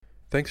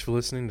Thanks for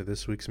listening to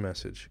this week's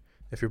message.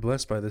 If you're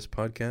blessed by this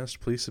podcast,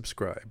 please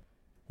subscribe.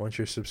 Once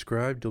you're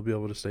subscribed, you'll be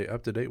able to stay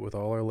up to date with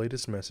all our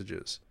latest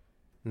messages.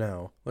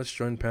 Now, let's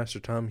join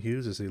Pastor Tom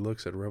Hughes as he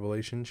looks at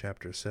Revelation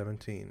chapter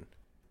 17.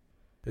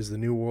 Is the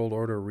New World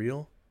Order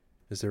real?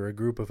 Is there a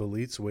group of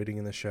elites waiting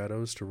in the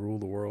shadows to rule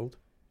the world?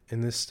 In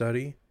this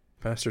study,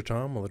 Pastor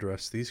Tom will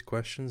address these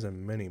questions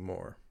and many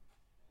more.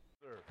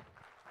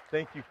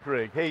 Thank you,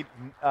 Craig. Hey,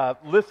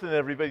 listen,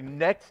 everybody.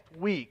 Next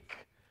week,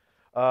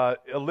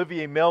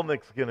 Olivier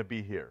Melnick's going to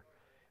be here.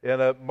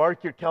 And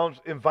mark your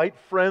calendars. Invite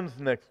friends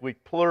next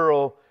week,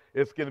 plural.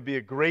 It's going to be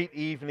a great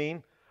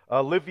evening.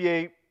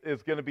 Olivier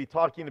is going to be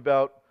talking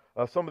about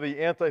some of the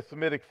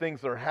anti-Semitic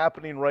things that are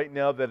happening right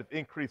now that have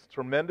increased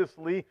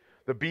tremendously,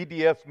 the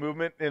BDS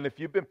movement. And if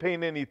you've been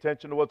paying any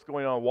attention to what's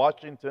going on in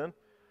Washington,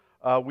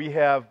 we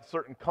have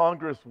certain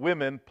Congress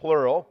women,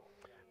 plural,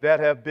 that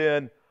have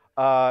been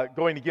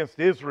going against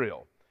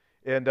Israel.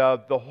 And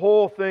the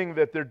whole thing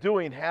that they're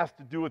doing has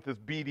to do with this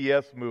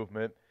BDS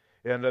movement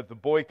and the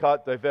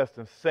boycott, divest,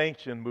 and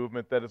sanction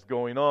movement that is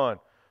going on.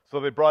 So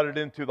they brought it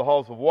into the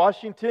halls of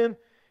Washington,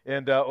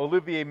 and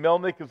Olivier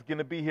Melnick is going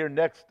to be here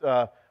next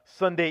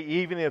Sunday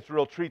evening. It's a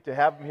real treat to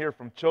have him here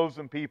from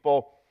Chosen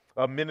People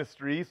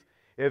Ministries.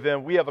 And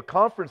then we have a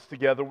conference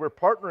together. We're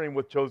partnering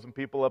with Chosen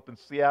People up in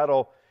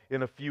Seattle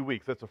in a few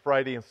weeks. That's a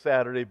Friday and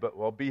Saturday, but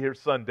we'll be here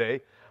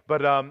Sunday.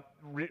 But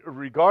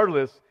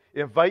regardless,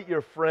 invite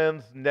your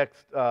friends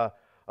next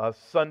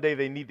Sunday.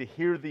 They need to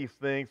hear these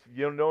things. If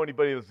you don't know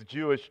anybody that's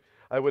Jewish,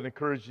 I would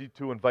encourage you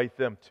to invite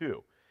them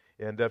too.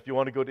 And if you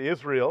want to go to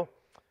Israel,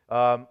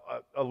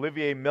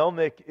 Olivier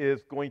Melnick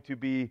is going to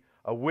be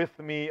with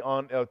me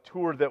on a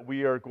tour that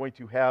we are going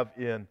to have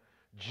in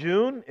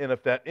June. And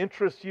if that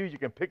interests you, you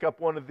can pick up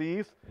one of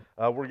these.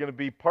 We're going to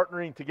be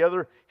partnering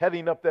together,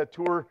 heading up that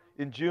tour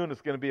in June.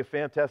 It's going to be a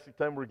fantastic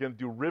time. We're going to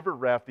do river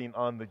rafting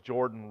on the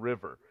Jordan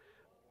River.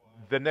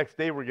 The next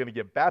day, we're going to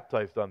get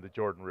baptized on the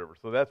Jordan River.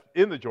 So that's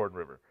in the Jordan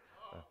River.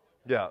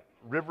 Yeah,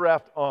 river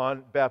raft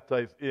on,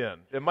 baptized in.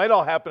 It might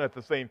all happen at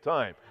the same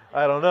time.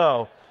 I don't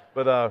know,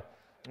 but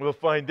we'll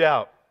find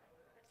out.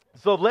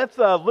 So let's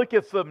look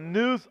at some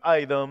news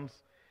items,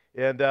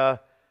 and I'm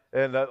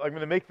going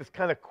to make this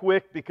kind of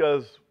quick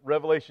because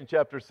Revelation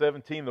chapter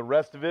 17, the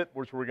rest of it,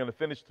 which we're going to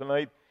finish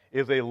tonight,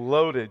 is a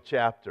loaded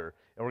chapter.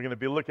 And we're going to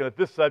be looking at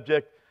this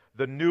subject,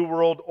 the New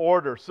World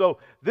Order. So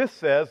this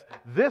says,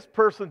 this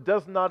person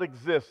does not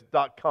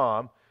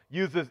exist.com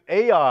uses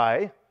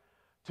AI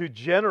to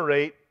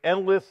generate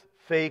endless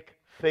fake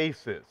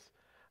faces.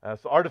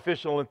 So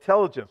artificial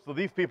intelligence. So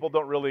these people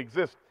don't really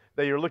exist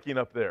that you're looking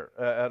up there.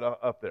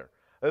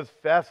 That's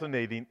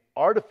fascinating.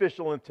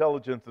 Artificial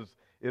intelligence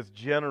is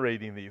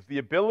generating these. The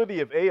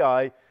ability of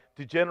AI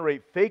to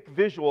generate fake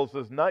visuals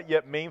is not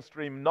yet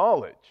mainstream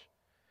knowledge.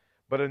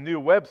 But a new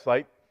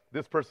website,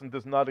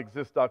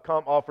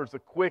 thispersondoesnotexist.com, offers a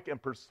quick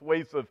and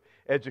persuasive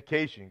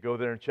education. Go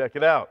there and check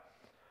it out.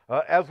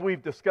 As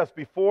we've discussed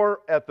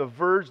before, at The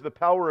Verge, the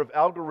power of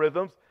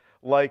algorithms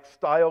like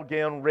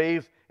StyleGAN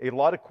raise a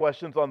lot of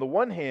questions. On the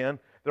one hand,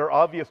 there are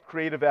obvious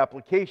creative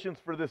applications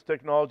for this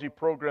technology.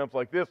 Programs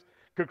like this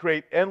could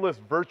create endless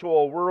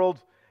virtual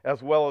worlds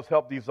as well as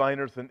help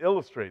designers and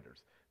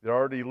illustrators. They're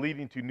already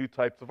leading to new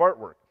types of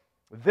artwork.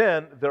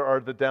 Then there are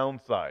the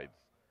downsides.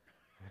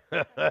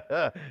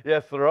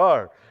 Yes, there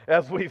are.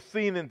 As we've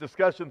seen in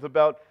discussions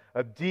about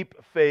deep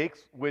fakes,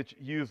 which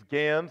use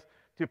GANs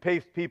to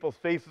paste people's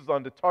faces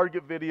onto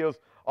target videos,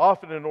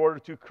 often in order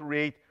to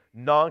create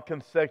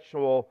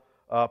non-consensual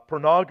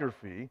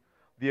pornography,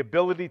 the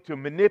ability to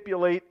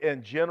manipulate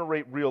and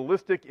generate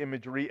realistic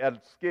imagery at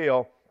its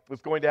scale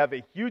is going to have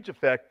a huge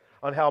effect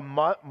on how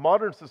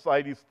modern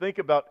societies think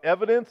about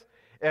evidence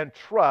and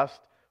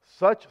trust.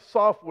 Such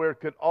software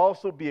could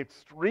also be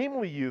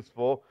extremely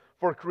useful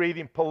for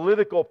creating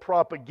political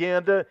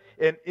propaganda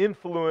and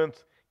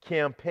influence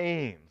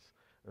campaigns.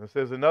 And it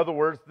says, in other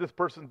words,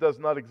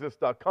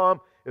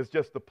 thispersondoesnotexist.com is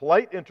just the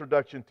polite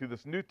introduction to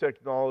this new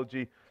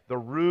technology. The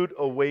rude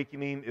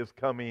awakening is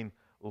coming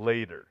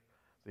later.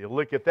 So you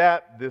look at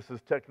that. This is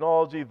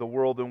technology, the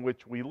world in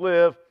which we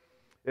live.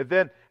 And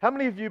then, how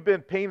many of you have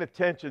been paying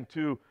attention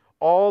to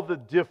all the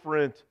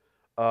different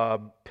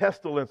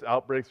pestilence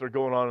outbreaks that are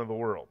going on in the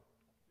world?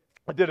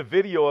 I did a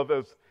video of it.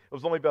 It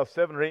was only about a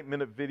 7 or 8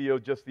 minute video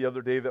just the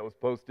other day that was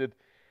posted.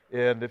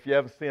 And if you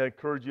haven't seen it, I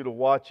encourage you to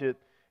watch it.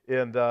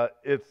 And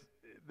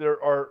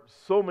there are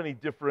so many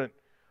different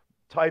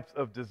types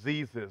of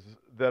diseases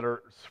that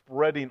are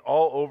spreading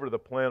all over the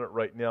planet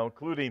right now,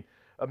 including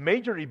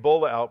major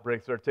Ebola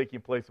outbreaks that are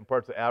taking place in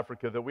parts of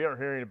Africa that we aren't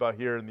hearing about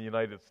here in the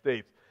United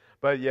States.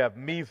 But you have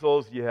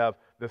measles, you have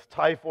this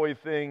typhus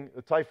thing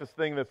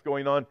that's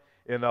going on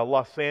in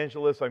Los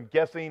Angeles. I'm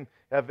guessing,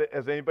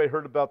 has anybody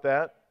heard about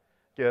that?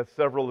 Yeah,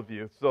 several of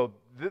you. So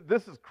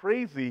this is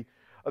crazy.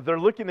 They're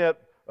looking at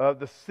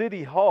the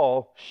city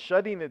hall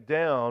shutting it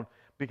down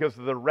because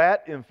of the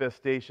rat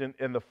infestation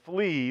and the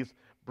fleas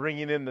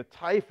bringing in the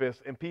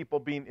typhus and people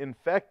being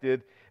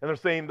infected. And they're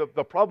saying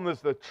the problem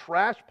is the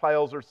trash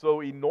piles are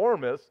so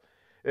enormous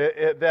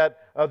that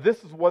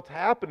this is what's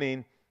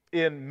happening.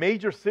 in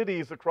major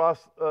cities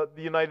across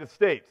the United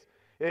States.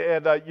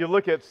 And you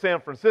look at San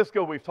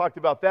Francisco, we've talked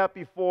about that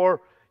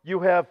before.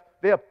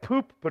 They have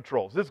poop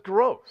patrols. It's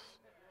gross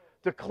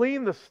to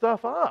clean the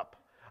stuff up.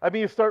 I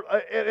mean,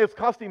 it's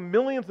costing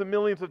millions and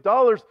millions of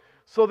dollars,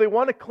 so they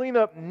want to clean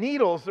up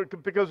needles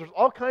because there's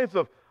all kinds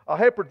of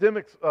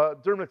hypodermic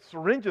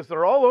syringes that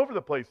are all over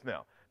the place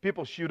now.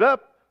 People shoot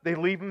up, they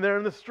leave them there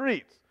in the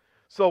streets.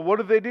 So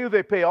what do?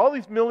 They pay all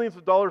these millions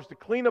of dollars to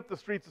clean up the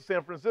streets of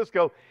San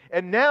Francisco,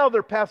 and now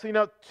they're passing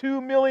out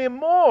 2 million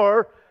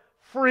more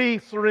free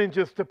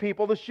syringes to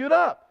people to shoot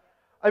up.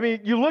 I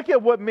mean, you look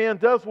at what man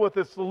does with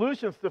his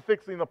solutions to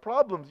fixing the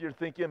problems, you're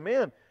thinking,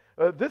 man,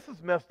 this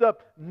is messed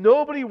up.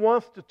 Nobody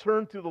wants to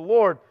turn to the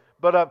Lord,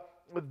 but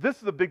this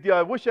is a big deal.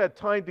 I wish I had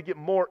time to get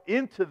more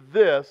into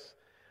this.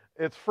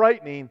 It's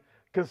frightening.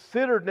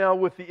 Consider now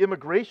with the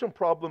immigration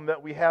problem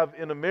that we have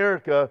in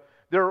America,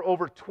 there are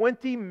over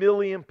 20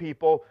 million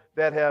people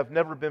that have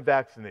never been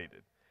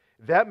vaccinated.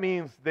 That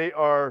means they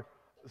are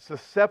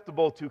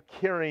susceptible to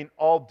carrying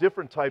all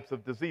different types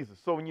of diseases.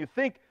 So when you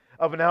think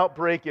of an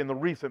outbreak in the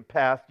recent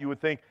past, you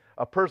would think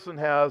a person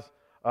has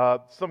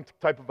some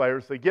type of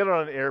virus. They get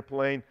on an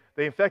airplane,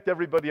 they infect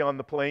everybody on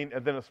the plane,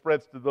 and then it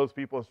spreads to those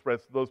people and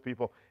spreads to those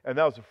people. And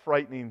that was a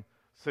frightening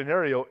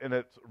scenario, and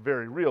it's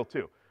very real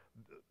too.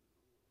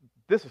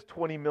 This is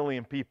 20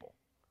 million people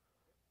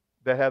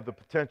that have the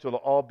potential to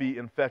all be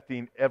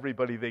infecting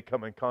everybody they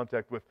come in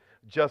contact with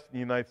just in the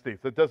United States.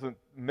 That doesn't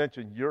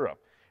mention Europe.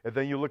 And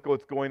then you look at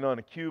what's going on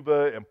in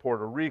Cuba and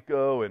Puerto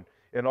Rico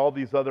and all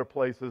these other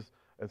places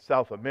in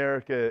South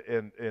America.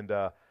 And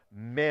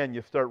man,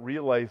 you start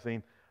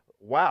realizing,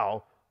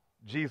 wow,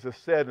 Jesus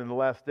said in the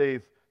last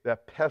days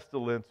that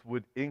pestilence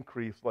would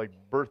increase like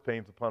birth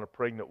pains upon a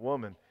pregnant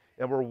woman.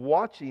 And we're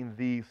watching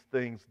these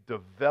things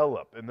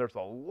develop. And there's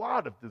a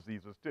lot of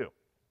diseases too.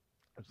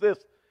 It's this.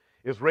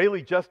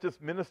 Israeli Justice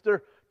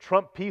Minister,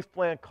 Trump peace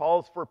plan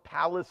calls for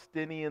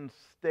Palestinian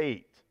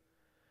state.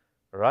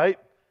 All right?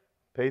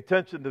 Pay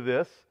attention to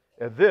this.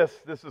 And this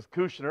is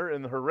Kushner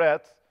in the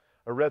Haaretz.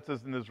 Haaretz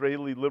is an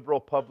Israeli liberal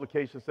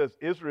publication, says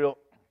Israel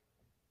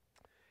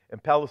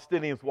and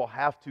Palestinians will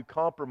have to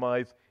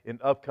compromise in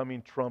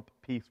upcoming Trump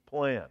peace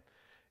plan.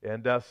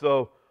 And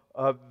so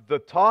the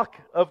talk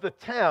of the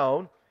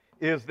town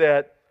is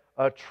that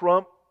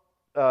Trump,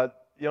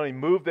 he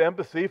moved the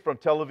embassy from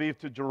Tel Aviv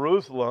to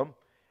Jerusalem,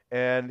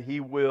 and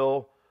he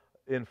will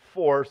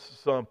enforce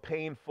some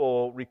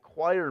painful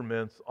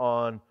requirements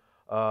on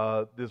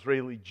the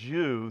Israeli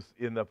Jews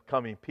in the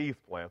coming peace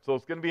plan. So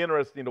it's going to be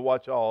interesting to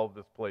watch how all of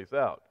this plays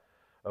out.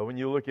 When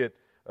you look at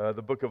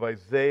the book of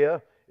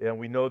Isaiah, and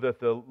we know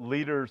that the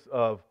leaders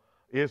of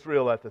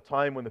Israel at the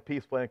time when the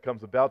peace plan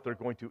comes about, they're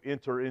going to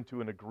enter into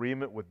an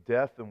agreement with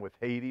death and with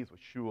Hades, with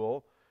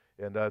Sheol,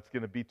 and it's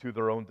going to be to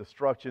their own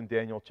destruction.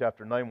 Daniel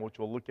chapter 9, which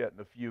we'll look at in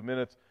a few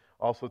minutes,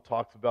 also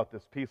talks about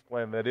this peace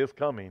plan that is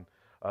coming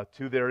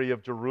to the area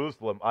of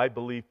Jerusalem, I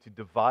believe, to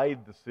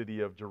divide the city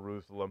of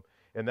Jerusalem,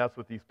 and that's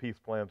what these peace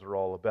plans are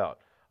all about.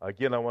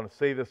 Again, I want to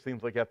say this,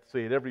 seems like I have to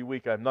say it every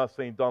week. I'm not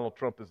saying Donald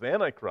Trump is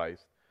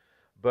Antichrist,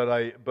 but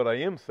I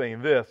am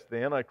saying this: the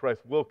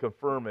Antichrist will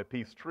confirm a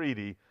peace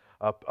treaty,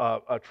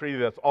 a treaty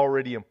that's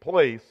already in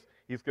place.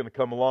 He's going to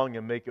come along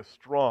and make it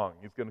strong.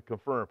 He's going to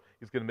confirm.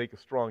 He's going to make it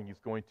strong. He's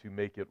going to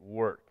make it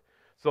work.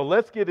 So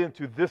let's get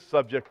into this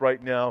subject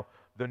right now,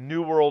 the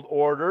New World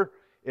Order.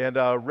 And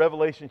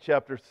Revelation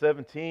chapter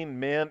 17,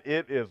 man,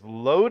 it is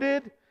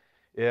loaded,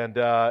 and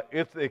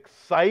it's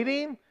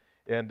exciting.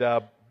 And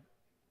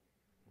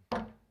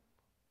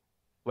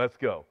let's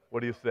go. What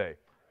do you say?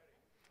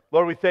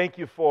 Lord, we thank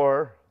you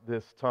for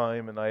this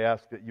time, and I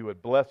ask that you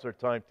would bless our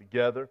time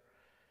together.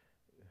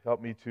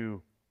 Help me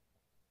to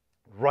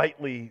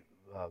rightly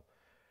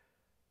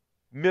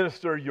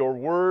minister your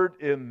word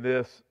in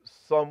this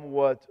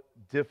somewhat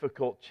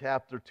difficult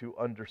chapter to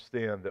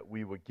understand, that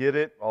we would get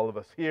it, all of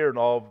us here and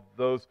all of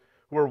those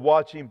who are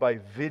watching by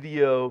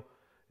video.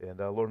 And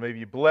Lord, maybe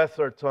you bless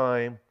our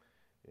time.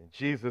 In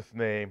Jesus'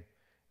 name,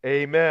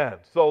 amen.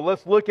 So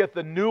let's look at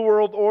the New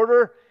World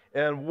Order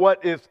and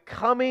what is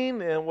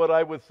coming and what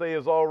I would say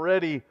is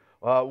already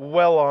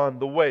well on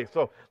the way.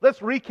 So let's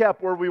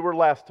recap where we were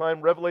last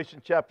time.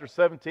 Revelation chapter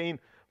 17,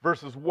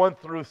 verses 1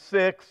 through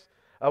 6.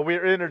 We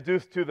are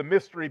introduced to the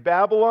Mystery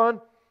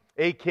Babylon,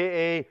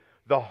 a.k.a.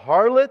 the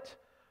harlot.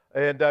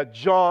 And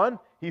John,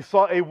 he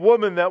saw a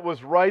woman that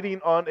was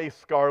riding on a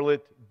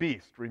scarlet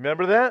beast.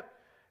 Remember that?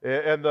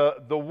 And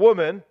the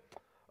woman,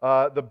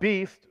 the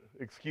beast,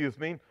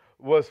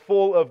 was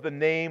full of the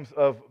names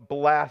of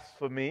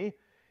blasphemy.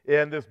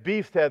 And this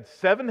beast had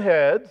 7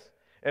 heads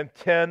and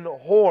 10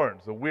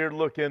 horns, a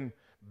weird-looking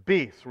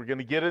beast. We're going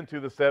to get into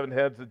the 7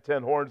 heads and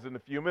 10 horns in a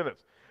few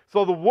minutes.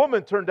 So the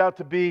woman turned out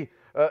to be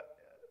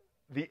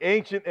the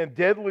ancient and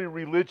deadly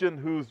religion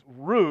whose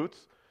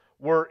roots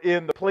were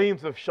in the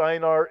plains of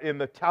Shinar, in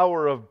the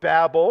Tower of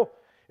Babel.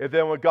 And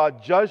then when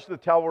God judged the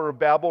Tower of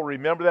Babel,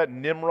 remember that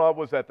Nimrod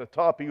was at the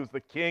top. He was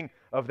the king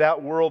of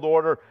that world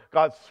order.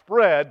 God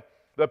spread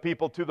the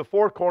people to the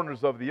four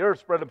corners of the earth,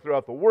 spread them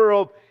throughout the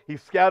world. He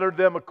scattered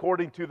them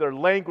according to their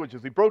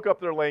languages. He broke up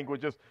their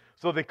languages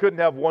so they couldn't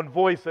have one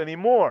voice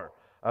anymore.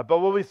 But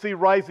what we see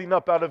rising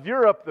up out of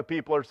Europe, the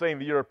people are saying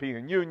the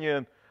European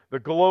Union, the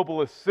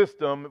globalist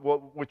system,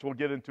 which we'll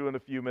get into in a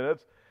few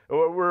minutes.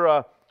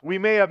 We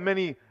may have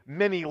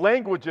many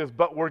languages,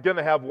 but we're going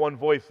to have one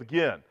voice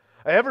again.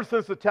 Ever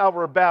since the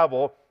Tower of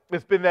Babel,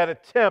 it's been that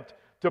attempt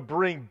to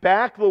bring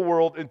back the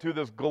world into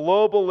this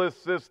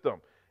globalist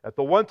system. At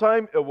the one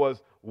time, it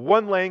was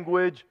one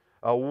language,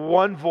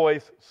 one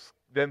voice,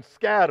 then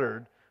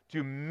scattered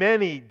to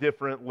many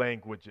different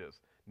languages.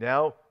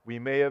 Now, we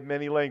may have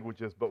many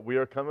languages, but we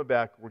are coming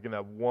back. We're going to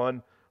have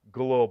one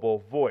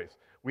global voice.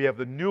 We have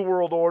the New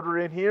World Order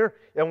in here,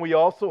 and we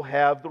also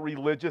have the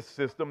religious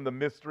system, the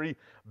Mystery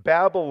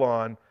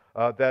Babylon,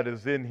 that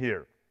is in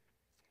here.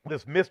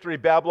 This Mystery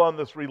Babylon,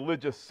 this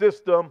religious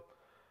system,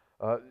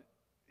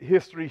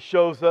 history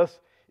shows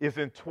us, is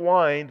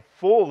entwined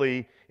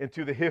fully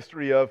into the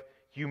history of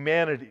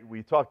humanity.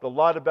 We talked a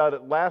lot about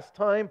it last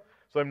time,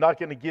 so I'm not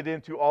going to get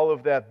into all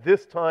of that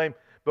this time,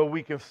 but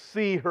we can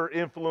see her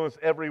influence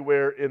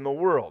everywhere in the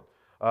world.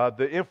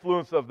 The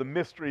influence of the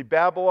Mystery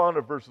Babylon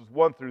of verses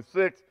 1 through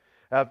 6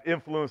 have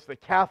influenced the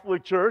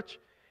Catholic Church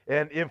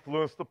and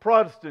influenced the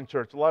Protestant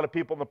Church. A lot of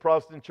people in the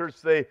Protestant Church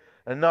say,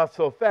 not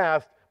so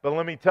fast, but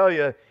let me tell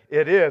you,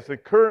 it is.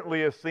 And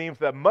currently it seems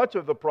that much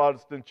of the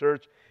Protestant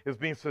Church is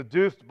being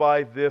seduced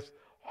by this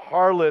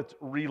harlot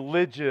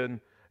religion,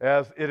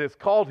 as it is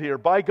called here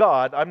by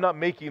God. I'm not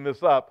making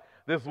this up.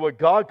 This is what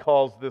God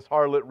calls this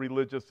harlot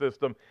religious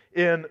system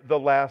in the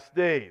last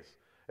days.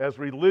 As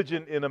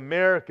religion in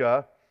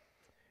America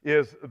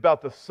is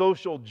about the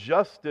social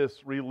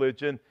justice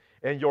religion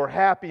and your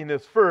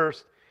happiness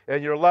first,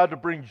 and you're allowed to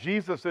bring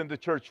Jesus into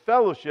church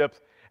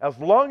fellowships as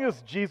long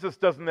as Jesus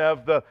doesn't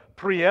have the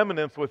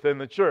preeminence within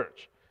the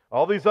church.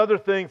 All these other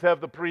things have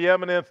the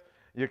preeminence.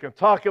 You can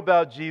talk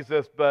about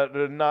Jesus, but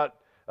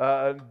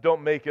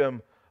don't make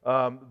him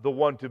the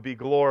one to be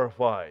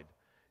glorified.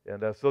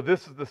 And so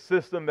this is the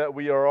system that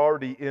we are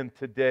already in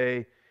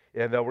today,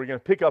 and we're going to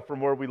pick up from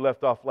where we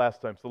left off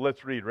last time. So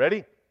let's read.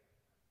 Ready?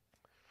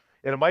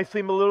 And it might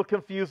seem a little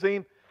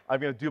confusing. I'm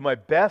going to do my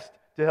best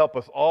to help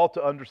us all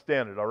to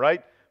understand it, all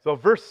right? So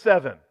verse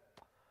 7,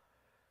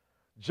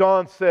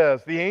 John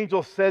says, the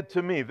angel said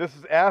to me, this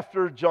is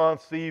after John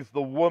sees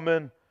the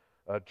woman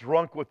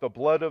drunk with the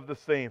blood of the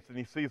saints, and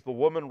he sees the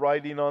woman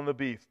riding on the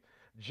beast.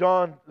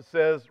 John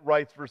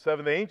writes verse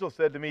 7, the angel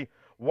said to me,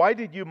 why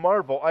did you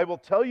marvel? I will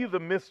tell you the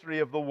mystery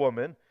of the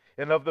woman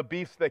and of the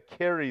beast that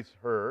carries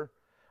her,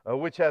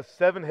 which has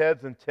 7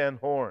 heads and 10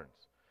 horns.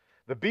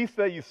 The beast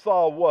that you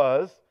saw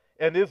was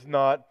and is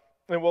not,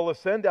 and will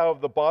ascend out of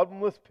the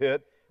bottomless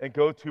pit and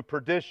go to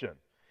perdition.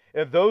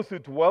 And those who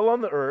dwell on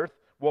the earth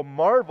will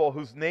marvel,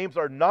 whose names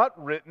are not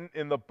written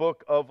in the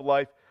book of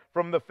life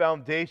from the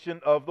foundation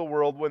of the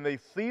world, when they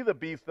see the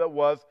beast that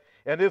was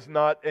and is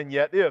not and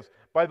yet is.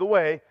 By the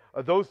way,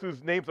 those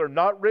whose names are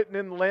not written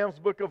in the Lamb's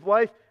book of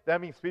life,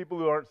 that means people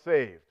who aren't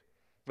saved.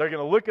 They're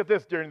going to look at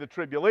this during the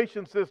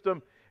tribulation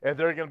system, and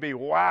they're going to be,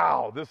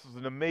 wow, this is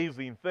an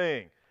amazing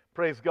thing.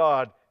 Praise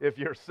God, if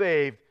you're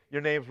saved,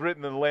 your name's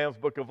written in the Lamb's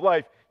book of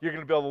life, you're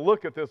going to be able to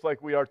look at this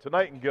like we are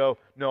tonight and go,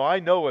 no, I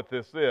know what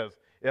this is,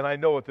 and I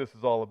know what this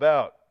is all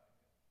about.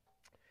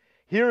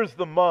 Here is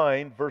the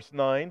mind, verse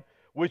 9,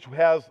 which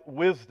has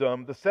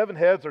wisdom. The 7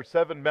 heads are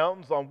 7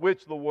 mountains on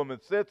which the woman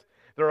sits.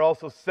 There are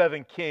also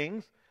 7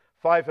 kings.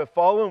 5 have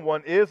fallen,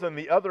 1 is, and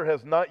the other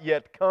has not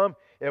yet come.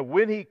 And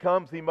when he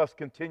comes, he must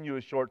continue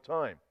a short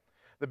time.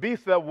 The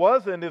beast that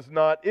was and is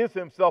not is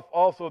himself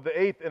also the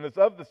 8th, and is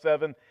of the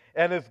 7,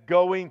 and is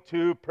going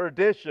to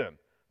perdition.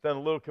 Sound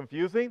a little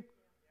confusing?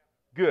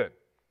 Good,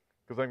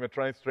 because I'm going to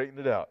try and straighten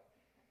it out.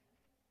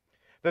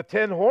 The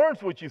 10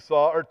 horns which you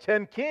saw are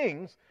 10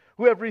 kings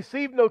who have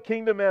received no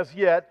kingdom as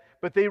yet,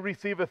 but they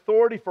receive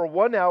authority for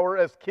 1 hour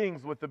as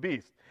kings with the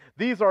beast.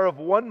 These are of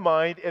one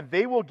mind, and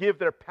they will give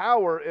their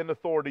power and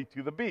authority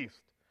to the beast.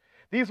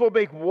 These will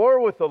make war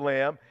with the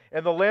Lamb,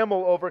 and the Lamb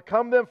will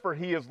overcome them, for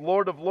he is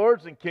Lord of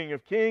lords and King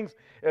of kings,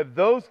 and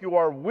those who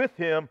are with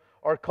him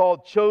are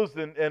called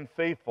chosen and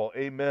faithful.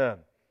 Amen.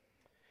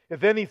 And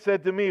then he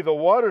said to me, the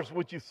waters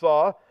which you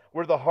saw,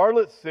 where the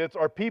harlot sits,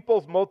 are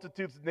peoples,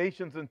 multitudes,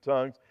 nations, and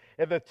tongues.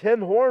 And the 10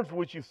 horns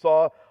which you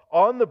saw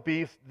on the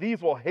beast,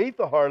 these will hate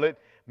the harlot,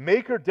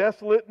 make her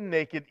desolate and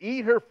naked,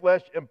 eat her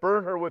flesh, and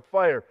burn her with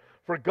fire.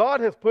 For God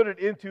has put it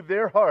into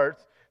their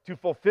hearts to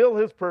fulfill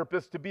his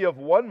purpose, to be of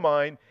one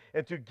mind,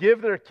 and to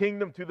give their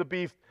kingdom to the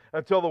beast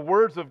until the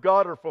words of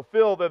God are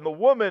fulfilled. And the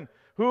woman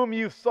whom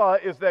you saw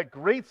is that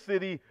great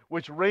city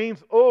which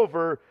reigns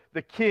over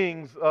the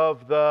kings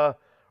of the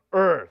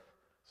earth.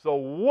 So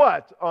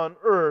what on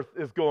earth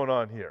is going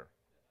on here?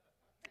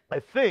 I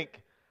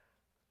think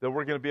that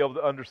we're going to be able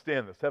to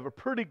understand this, have a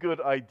pretty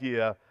good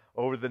idea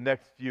over the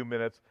next few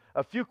minutes.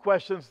 A few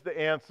questions to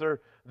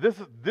answer.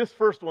 This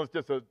first one is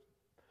just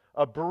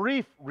a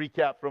brief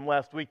recap from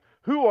last week.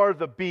 Who are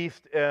the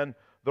beast and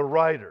the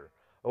rider?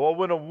 Well,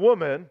 when a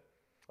woman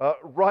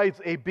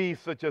rides a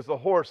beast such as a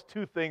horse,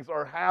 2 things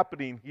are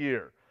happening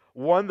here.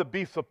 One, the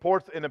beast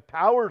supports and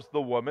empowers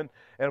the woman.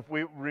 And if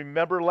we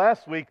remember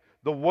last week,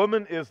 the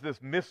woman is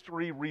this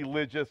mystery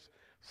religious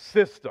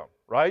system,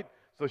 right?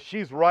 So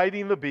she's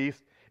riding the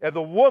beast. And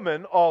the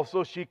woman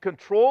also, she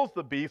controls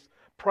the beast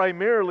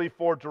primarily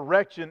for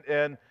direction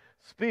and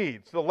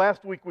speed. So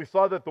last week we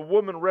saw that the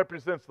woman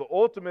represents the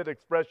ultimate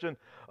expression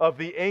of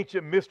the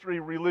ancient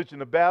mystery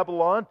religion of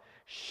Babylon.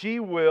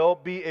 She will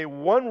be a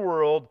one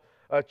world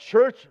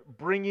church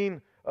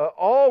bringing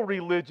all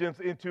religions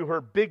into her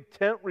big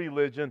tent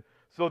religion.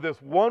 So this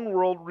one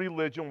world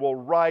religion will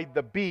ride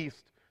the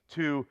beast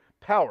to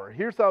power.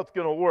 Here's how it's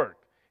going to work.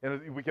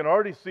 And we can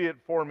already see it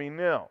forming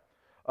now.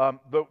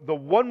 The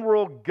one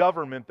world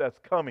government that's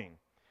coming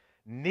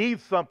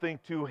needs something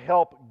to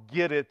help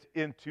get it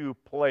into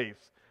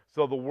place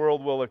so the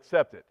world will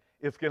accept it.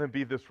 It's going to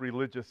be this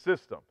religious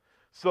system.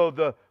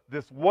 So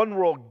this one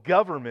world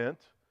government,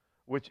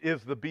 which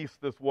is the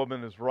beast this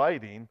woman is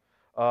riding,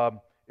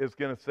 is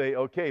going to say,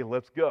 okay,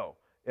 let's go.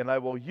 And I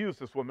will use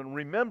this woman.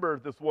 Remember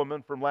this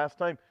woman from last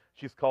time?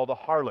 She's called a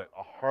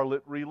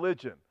harlot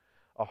religion.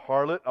 A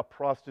harlot, a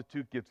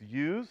prostitute, gets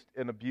used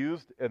and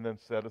abused and then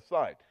set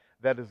aside.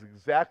 That is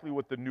exactly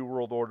what the New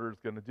World Order is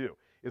going to do.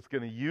 It's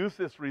going to use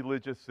this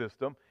religious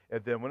system,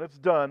 and then when it's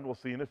done, we'll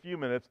see in a few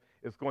minutes,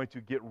 it's going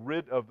to get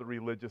rid of the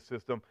religious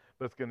system,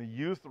 but it's going to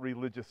use the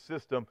religious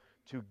system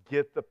to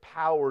get the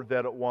power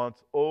that it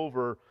wants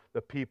over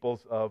the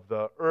peoples of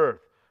the earth.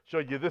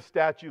 Showed you this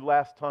statue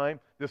last time,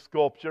 this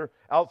sculpture,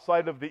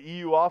 outside of the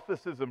EU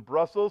offices in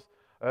Brussels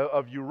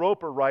of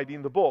Europa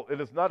riding the bull.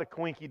 It is not a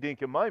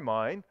quinky-dink in my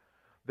mind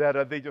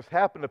that they just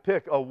happen to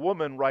pick a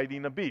woman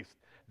riding a beast.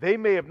 They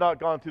may have not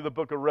gone through the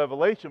book of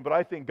Revelation, but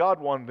I think God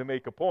wanted to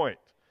make a point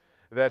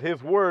that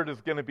His word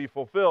is going to be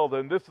fulfilled,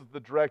 and this is the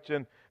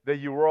direction that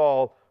you are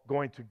all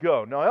going to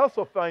go. Now, I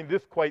also find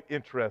this quite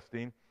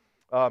interesting.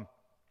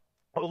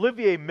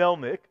 Olivier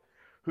Melnick,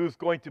 who's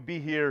going to be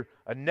here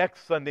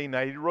next Sunday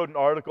night, he wrote an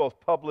article, it's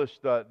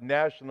published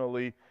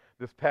nationally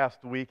this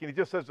past week, and he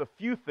just says a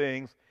few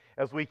things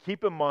as we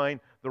keep in mind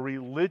the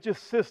religious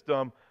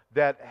system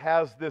that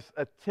has this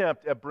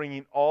attempt at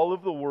bringing all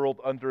of the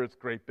world under its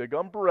great big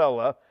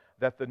umbrella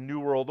that the New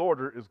World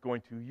Order is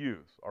going to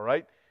use, all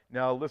right?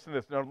 Now, listen to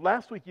this. Now,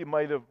 last week you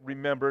might have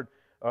remembered,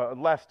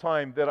 last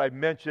time, that I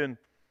mentioned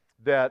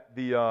that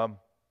the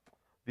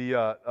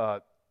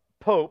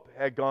Pope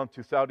had gone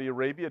to Saudi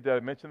Arabia. Did I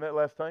mention that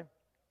last time?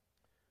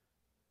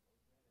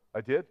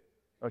 I did?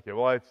 Okay,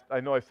 well, I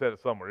know I said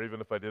it somewhere,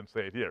 even if I didn't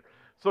say it here.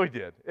 So he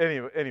did.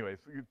 Anyways,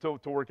 to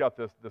work out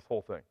this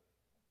whole thing.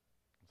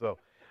 So,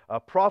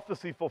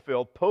 prophecy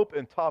fulfilled. Pope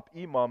and top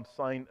imam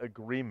sign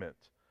agreement.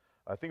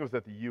 I think it was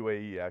at the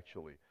UAE,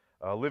 actually.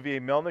 Olivier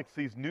Melnick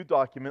sees new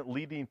document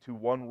leading to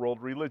one world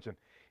religion.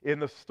 In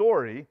the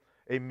story,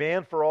 A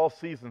Man for All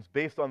Seasons,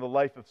 based on the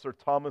life of Sir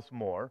Thomas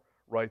More,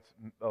 writes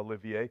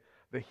Olivier,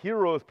 the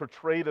hero is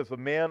portrayed as a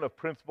man of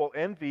principle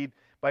envied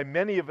by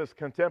many of his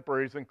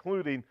contemporaries,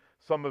 including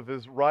some of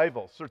his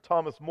rivals. Sir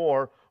Thomas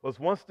More was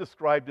once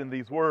described in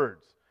these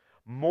words: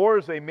 More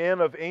is a man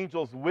of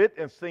angels' wit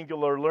and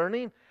singular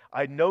learning.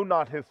 I know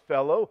not his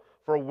fellow,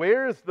 for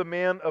where is the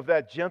man of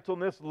that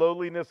gentleness,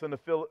 lowliness, and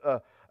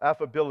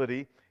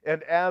affability?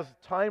 And as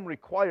time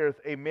requireth,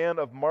 a man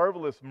of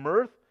marvelous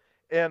mirth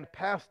and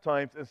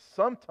pastimes, and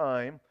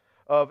sometime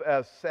of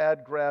as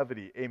sad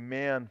gravity, a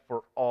man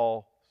for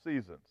all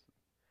seasons.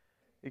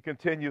 He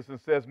continues and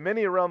says,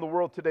 many around the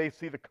world today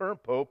see the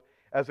current pope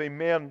as a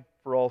man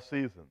for all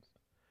seasons,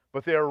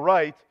 but they are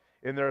right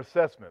in their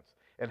assessments.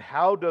 And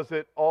how does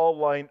it all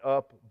line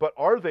up? But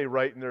are they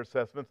right in their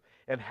assessments?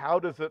 And how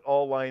does it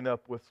all line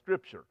up with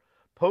Scripture?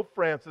 Pope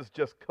Francis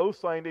just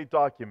co-signed a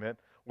document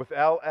with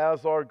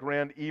Al-Azhar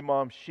Grand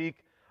Imam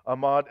Sheikh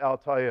Ahmad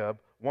Al-Tayeb,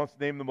 once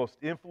named the most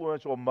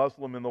influential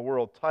Muslim in the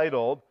world,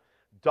 titled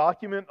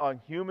Document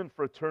on Human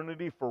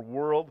Fraternity for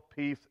World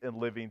Peace and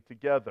Living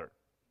Together.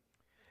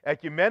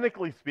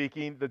 Ecumenically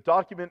speaking, the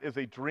document is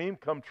a dream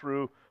come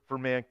true for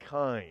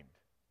mankind.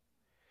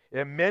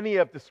 And many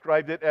have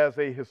described it as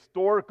a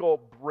historical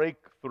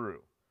breakthrough.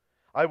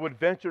 I would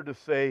venture to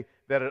say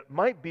that it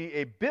might be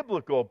a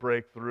biblical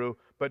breakthrough,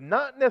 but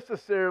not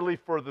necessarily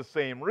for the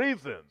same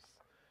reasons.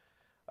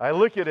 I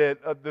look at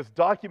it, this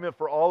document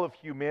for all of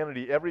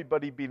humanity,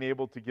 everybody being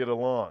able to get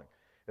along.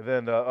 And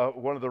then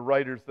one of the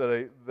writers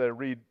that I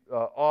read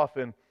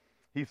often,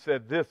 he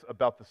said this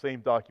about the same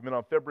document.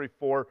 On February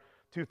 4,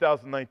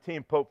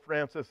 2019, Pope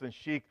Francis and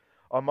Sheikh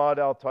Ahmad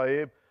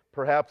Al-Tayeb,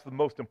 perhaps the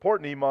most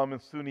important imam in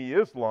Sunni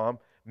Islam,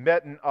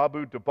 met in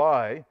Abu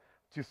Dhabi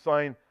to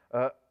sign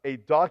a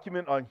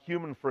document on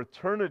human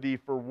fraternity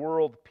for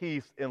world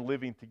peace and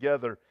living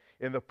together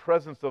in the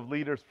presence of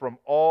leaders from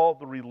all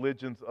the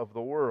religions of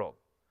the world.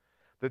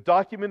 The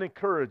document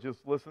encourages,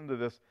 listen to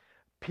this,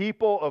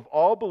 people of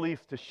all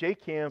beliefs to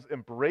shake hands,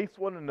 embrace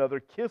one another,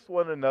 kiss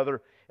one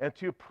another, and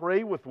to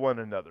pray with one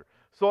another.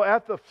 So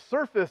at the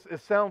surface,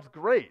 it sounds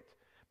great.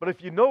 But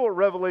if you know what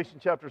Revelation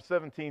chapter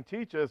 17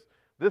 teaches,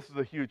 this is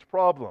a huge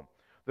problem.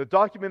 The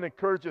document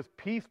encourages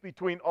peace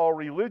between all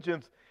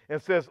religions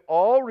and says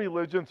all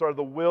religions are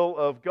the will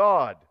of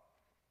God.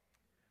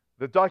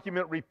 The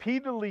document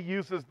repeatedly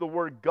uses the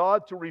word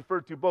God to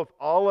refer to both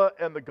Allah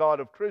and the God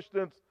of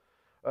Christians,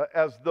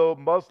 as though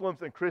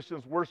Muslims and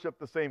Christians worship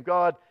the same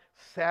God.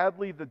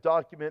 Sadly, the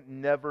document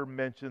never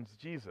mentions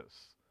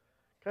Jesus.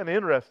 Kind of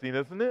interesting,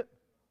 isn't it?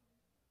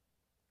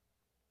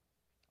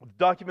 The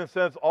document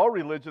says all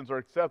religions are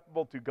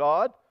acceptable to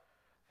God.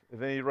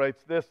 And then he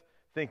writes this: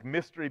 think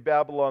Mystery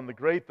Babylon the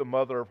Great, the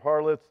mother of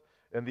harlots,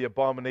 and the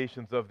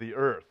abominations of the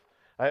earth.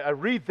 I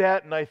read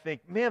that and I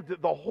think, man,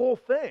 the whole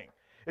thing,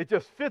 it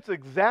just fits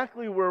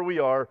exactly where we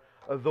are.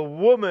 The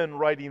woman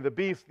riding the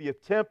beast, the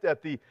attempt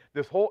at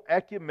this whole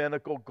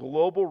ecumenical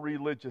global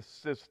religious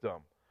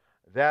system.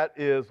 That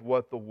is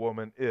what the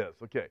woman is.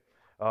 Okay.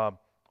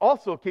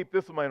 Also, keep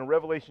this in mind, in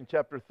Revelation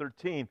chapter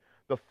 13,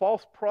 the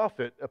false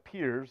prophet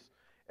appears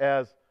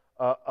as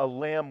a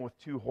lamb with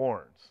two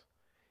horns.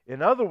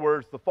 In other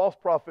words, the false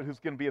prophet who's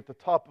going to be at the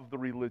top of the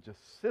religious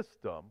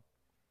system,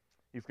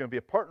 he's going to be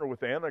a partner with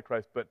the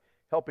Antichrist, but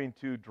helping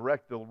to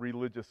direct the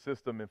religious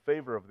system in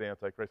favor of the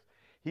Antichrist.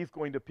 He's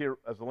going to appear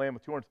as a lamb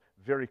with two horns,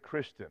 very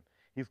Christian.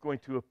 He's going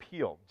to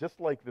appeal,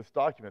 just like this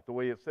document, the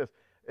way it says,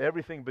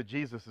 everything but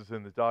Jesus is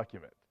in the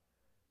document.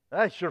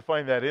 I sure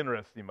find that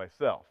interesting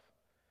myself.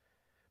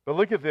 But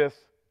look at this,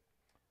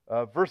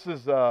 look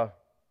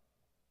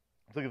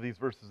at these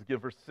verses again,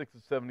 verse 6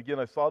 and 7. Again,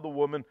 I saw the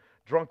woman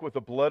drunk with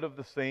the blood of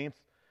the saints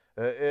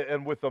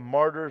and with the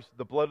martyrs,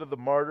 the blood of the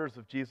martyrs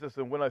of Jesus.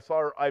 And when I saw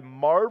her, I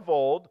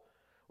marveled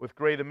with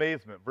great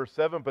amazement. Verse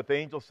 7, but the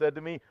angel said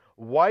to me,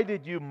 why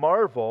did you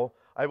marvel?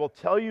 I will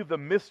tell you the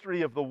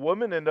mystery of the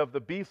woman and of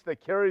the beast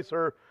that carries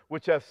her,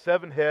 which has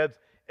 7 heads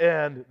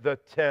and the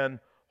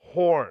 10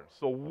 horns.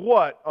 So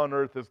what on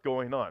earth is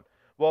going on?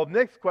 Well,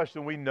 next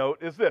question we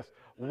note is this: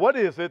 what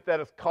is it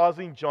that is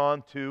causing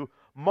John to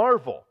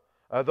marvel?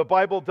 The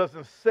Bible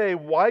doesn't say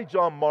why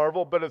John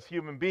marveled, but as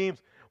human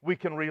beings, we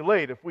can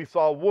relate. If we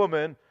saw a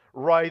woman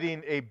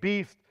riding a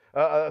beast,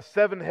 a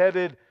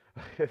 7-headed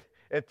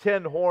and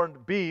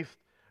 10-horned beast,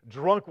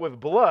 drunk with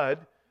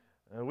blood,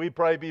 we'd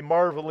probably be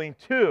marveling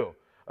too.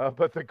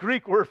 But the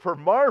Greek word for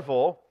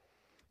marvel,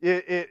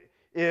 it's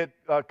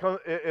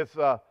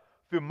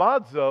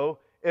thumazo,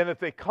 and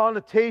it's a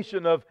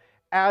connotation of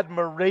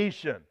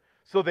admiration.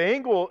 So the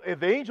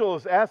angel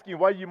is asking,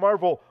 why do you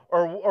marvel?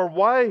 Or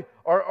why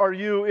are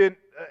you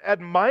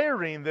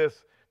admiring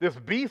this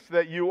beast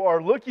that you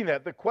are looking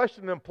at? The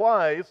question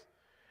implies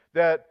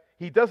that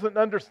he doesn't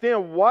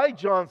understand why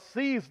John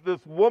sees this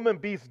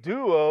woman-beast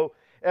duo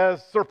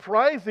as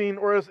surprising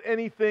or as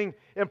anything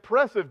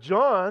impressive.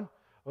 John,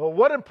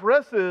 what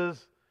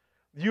impresses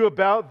you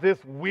about this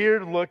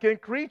weird-looking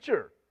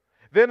creature?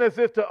 Then, as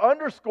if to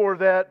underscore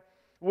that,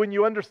 when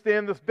you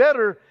understand this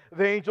better,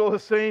 the angel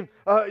is saying,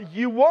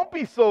 you won't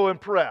be so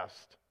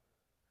impressed.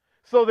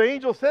 So the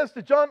angel says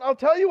to John, I'll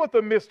tell you what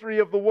the mystery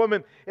of the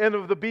woman and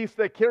of the beast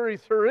that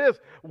carries her is,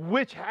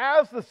 which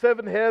has the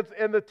 7 heads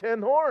and the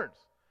 10 horns.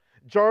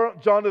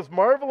 John is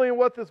marveling at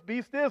what this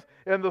beast is,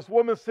 and this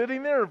woman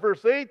sitting there. In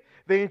verse 8,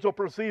 the angel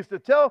proceeds to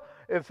tell,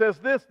 and says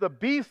this: the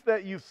beast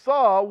that you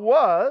saw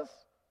was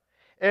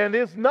and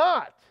is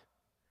not,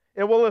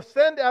 and will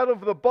ascend out of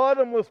the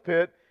bottomless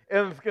pit,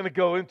 and it's going to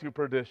go into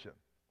perdition.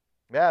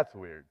 That's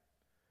weird.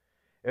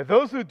 And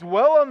those who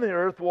dwell on the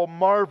earth will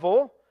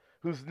marvel,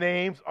 whose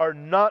names are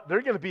not,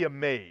 they're going to be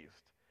amazed.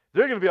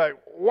 They're going to be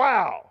like,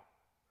 wow.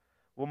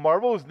 Will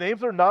marvel, whose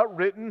names are not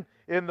written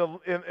in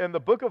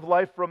the book of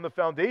life from the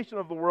foundation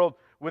of the world,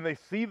 when they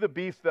see the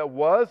beast that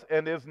was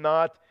and is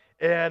not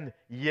and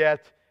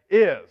yet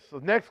is. So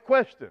next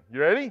question. You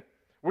ready?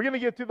 We're going to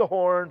get to the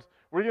horns.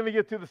 We're going to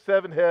get to the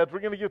 7 heads. We're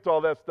going to get to all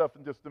that stuff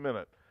in just a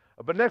minute.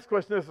 But next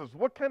question is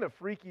what kind of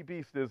freaky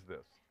beast is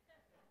this?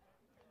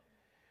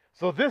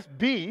 So this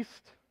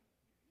beast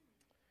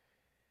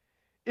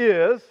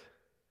is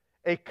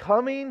a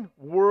coming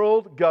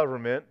world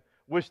government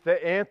which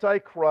the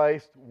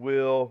Antichrist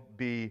will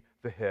be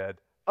the head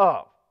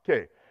of.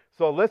 Okay,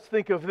 so let's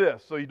think of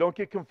this so you don't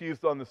get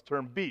confused on this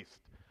term beast.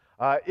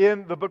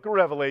 In the book of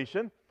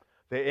Revelation,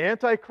 the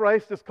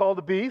Antichrist is called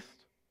a beast.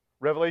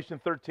 Revelation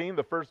 13,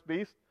 the first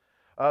beast.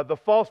 The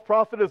false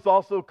prophet is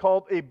also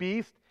called a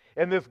beast.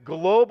 And this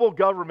global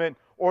government,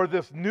 or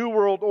this new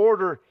world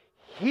order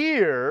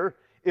here,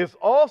 is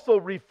also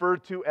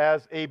referred to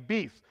as a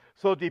beast.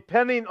 So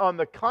depending on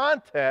the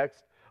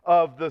context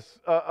of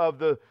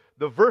the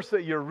verse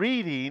that you're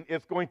reading,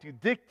 it's going to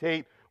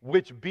dictate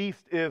which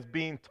beast is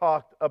being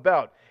talked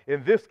about.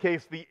 In this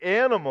case, the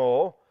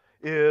animal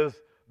is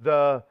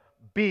the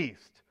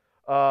beast.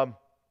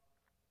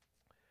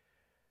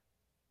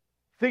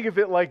 Think of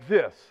it like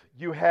this.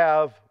 You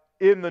have,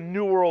 in the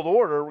New World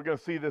Order, we're going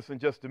to see this in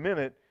just a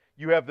minute,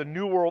 you have the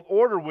New World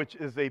Order, which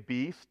is a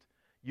beast.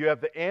 You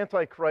have the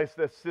Antichrist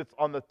that sits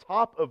on the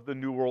top of the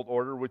New World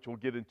Order, which we'll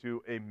get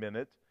into in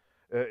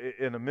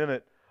a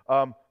minute.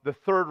 The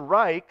Third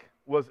Reich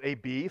was a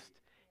beast.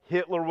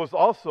 Hitler was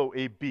also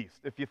a beast.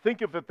 If you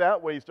think of it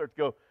that way, you start to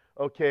go,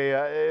 okay,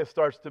 it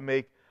starts to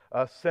make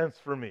sense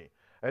for me.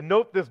 And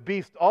note this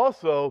beast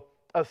also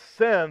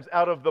ascends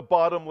out of the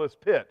bottomless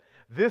pit.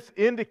 This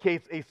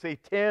indicates a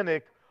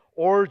satanic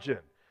origin.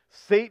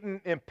 Satan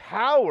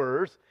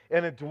empowers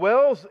and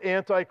indwells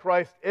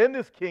Antichrist and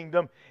his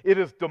kingdom. It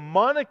is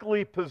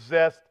demonically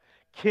possessed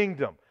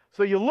kingdom.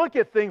 So you look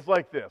at things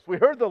like this. We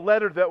heard the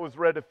letter that was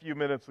read a few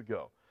minutes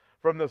ago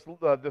from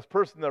this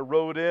person that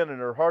wrote in, and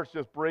her heart's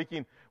just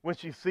breaking when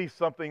she sees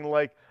something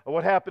like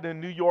what happened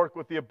in New York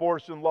with the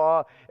abortion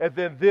law, and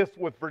then this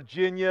with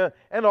Virginia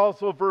and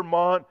also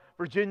Vermont.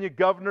 Virginia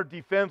governor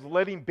defends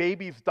letting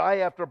babies die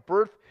after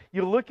birth.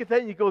 You look at that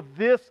and you go,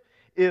 this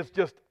is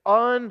just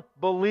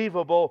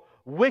unbelievable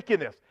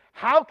wickedness.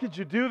 How could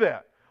you do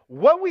that?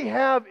 What we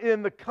have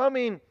in the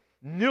coming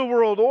New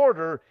World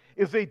Order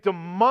is a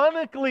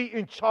demonically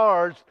in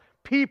charge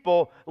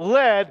people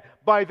led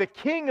by the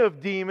king of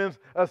demons,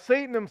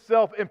 Satan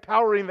himself,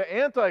 empowering the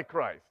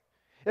Antichrist.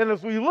 And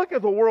as we look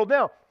at the world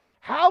now,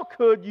 how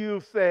could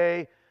you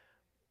say,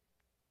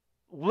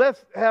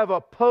 let's have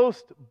a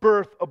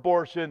post-birth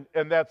abortion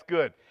and that's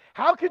good?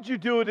 How could you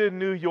do it in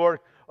New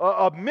York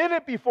a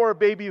minute before a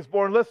baby is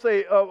born, let's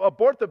say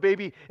abort the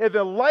baby, and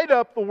then light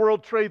up the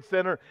World Trade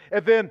Center,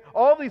 and then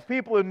all these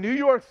people in New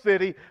York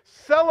City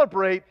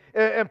celebrate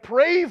and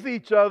praise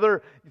each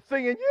other,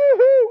 singing,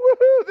 yoo-hoo,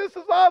 woohoo, this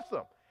is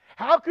awesome.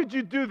 How could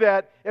you do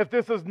that if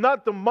this is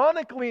not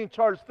demonically in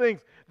charge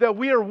things that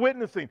we are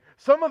witnessing?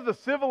 Some of the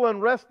civil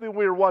unrest that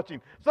we are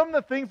watching, some of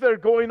the things that are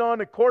going on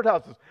in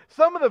courthouses,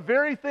 some of the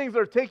very things that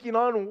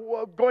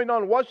are going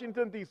on in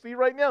Washington, D.C.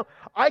 right now,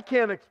 I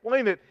can't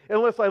explain it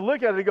unless I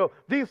look at it and go,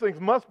 these things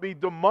must be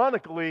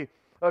demonically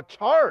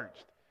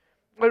charged.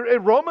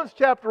 In Romans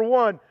chapter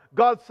 1,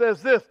 God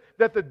says this,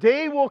 that the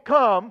day will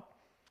come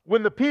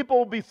when the people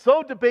will be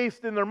so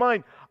debased in their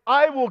mind,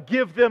 I will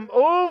give them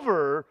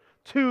over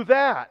to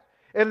that.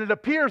 And it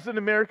appears in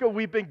America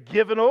we've been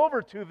given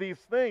over to these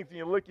things. And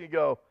you look and you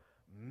go,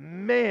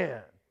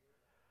 man.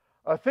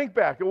 Think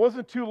back. It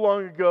wasn't too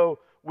long ago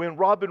when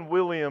Robin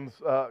Williams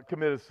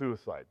committed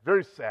suicide.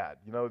 Very sad,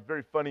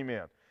 very funny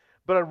man.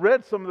 But I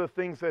read some of the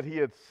things that he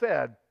had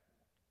said.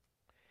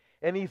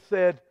 And he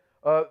said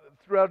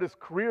throughout his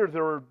career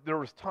there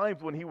was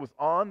times when he was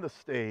on the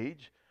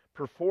stage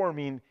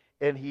performing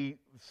and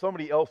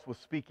somebody else was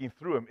speaking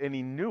through him. And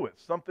he knew it.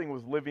 Something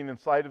was living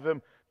inside of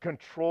him,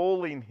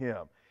 controlling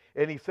him.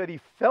 And he said he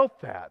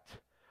felt that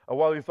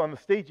while he was on the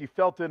stage. He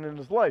felt it in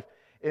his life.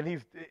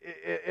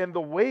 And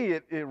the way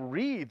it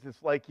reads,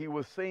 it's like he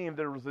was saying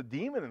there was a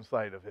demon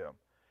inside of him.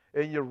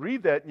 And you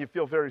read that and you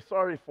feel very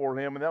sorry for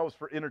him, and that was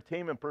for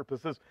entertainment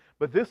purposes.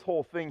 But this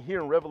whole thing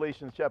here in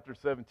Revelation chapter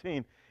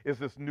 17 is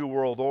this new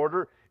world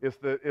order. It's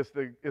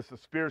the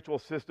spiritual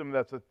system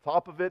that's at the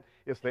top of it.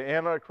 It's the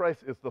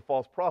Antichrist. It's the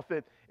false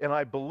prophet. And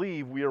I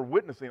believe we are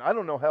witnessing. I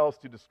don't know how else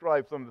to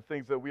describe some of the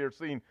things that we are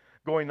seeing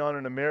going on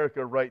in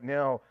America right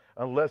now,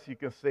 unless you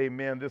can say,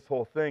 man, this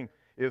whole thing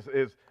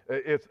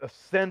it's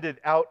ascended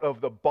out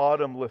of the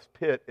bottomless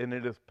pit, and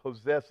it is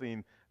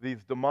possessing, these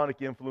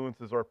demonic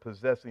influences are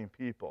possessing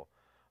people.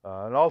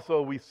 And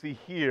also we see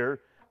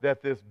here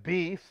that this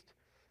beast,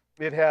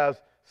 it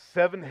has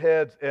 7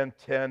 heads and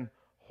 10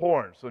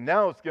 horns. So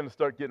now it's going to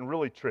start getting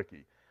really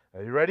tricky.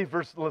 Are you ready?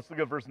 Let's look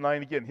at verse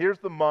 9 again. Here's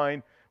the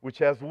mind which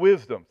has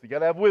wisdom. So you got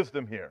to have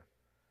wisdom here.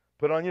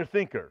 Put on your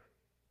thinker.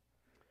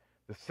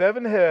 The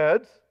 7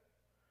 heads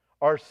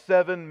are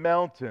 7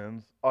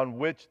 mountains on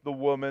which the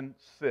woman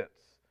sits.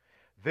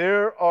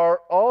 There are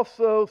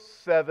also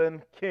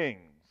 7 kings.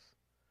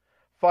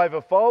 5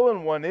 have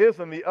fallen, 1 is,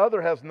 and the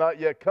other has not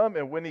yet come,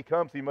 and when he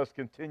comes, he must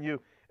continue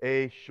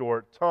a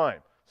short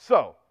time.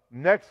 So,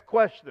 next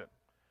question.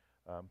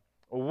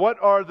 What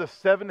are the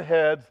 7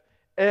 heads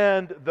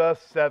and the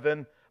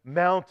 7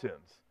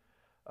 mountains?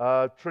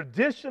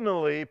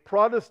 Traditionally,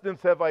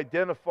 Protestants have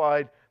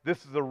identified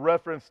this is a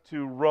reference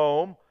to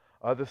Rome,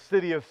 the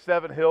city of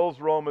 7 hills,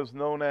 Rome is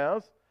known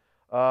as.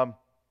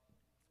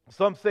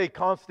 Some say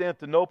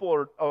Constantinople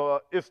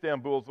or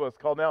Istanbul is what it's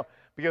called now,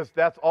 because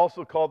that's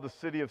also called the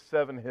city of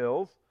 7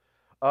 hills.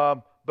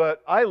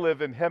 But I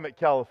live in Hemet,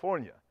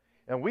 California,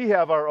 and we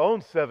have our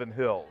own 7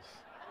 hills.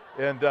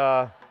 And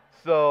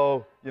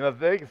so,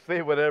 they can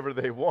say whatever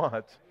they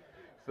want.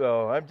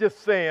 So I'm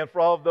just saying, for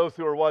all of those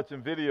who are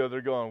watching video,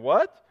 they're going,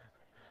 what?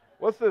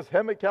 What's this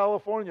Hemet,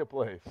 California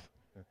place?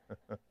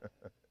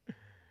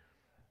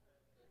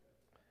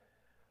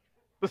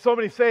 But so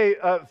many say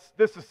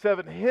this is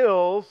 7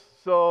 hills,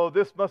 so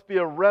this must be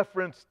a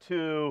reference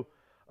to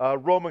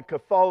Roman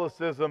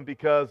Catholicism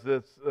because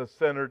it's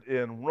centered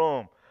in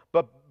Rome.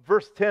 But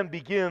verse 10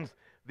 begins,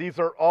 these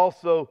are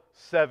also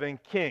 7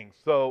 kings.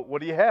 So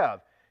what do you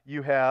have?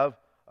 You have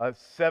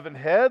 7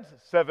 heads,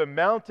 7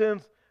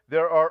 mountains.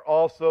 There are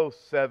also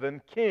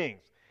 7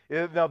 kings.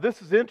 Now this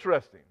is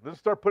interesting. Let's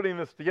start putting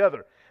this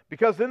together.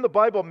 Because in the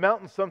Bible,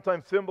 mountains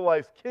sometimes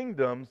symbolize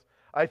kingdoms.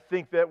 I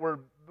think that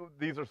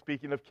these are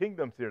speaking of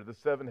kingdoms here, the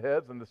 7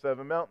 heads and the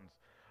 7 mountains.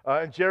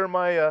 In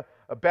Jeremiah,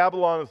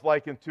 Babylon is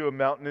likened to a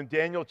mountain. In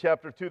Daniel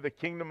chapter 2, the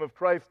kingdom of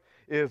Christ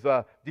is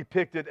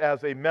depicted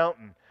as a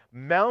mountain.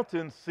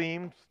 Mountain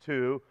seems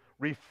to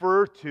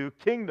refer to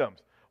kingdoms.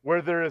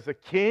 Where there is a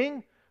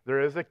king,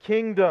 there is a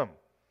kingdom.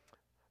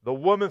 The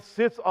woman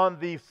sits on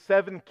these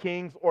 7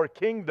 kings or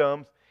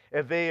kingdoms,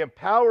 and they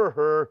empower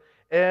her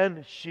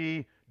and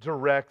she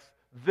directs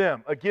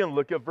them. Again,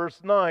 look at verse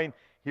 9.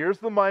 Here's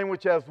the mind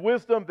which has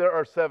wisdom. There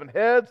are 7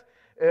 heads.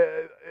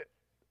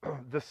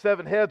 The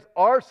 7 heads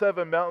are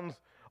 7 mountains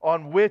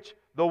on which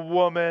the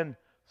woman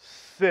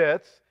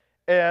sits,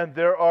 and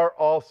there are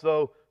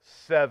also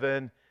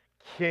 7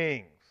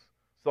 kings.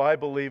 So I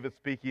believe it's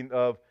speaking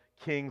of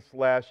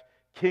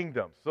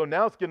kings/kingdoms. So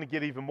now it's going to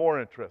get even more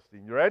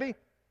interesting. You ready?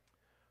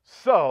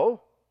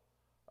 So,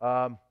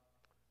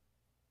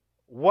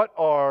 what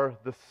are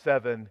the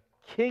 7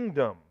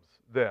 kingdoms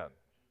then?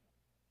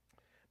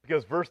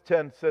 Because verse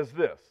 10 says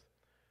this.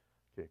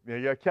 Okay, now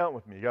you got to count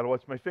with me. You got to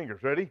watch my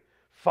fingers. Ready?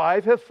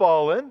 5 have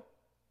fallen,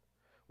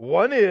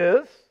 1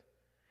 is,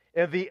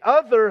 and the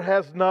other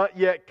has not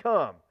yet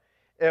come.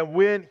 And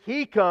when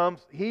he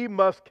comes, he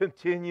must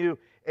continue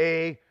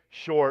a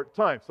short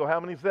time. So how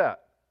many is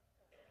that?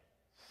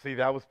 See,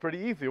 that was pretty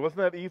easy. Wasn't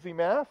that easy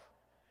math?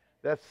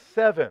 That's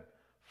 7.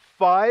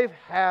 5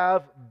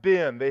 have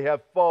been. They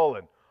have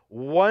fallen.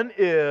 1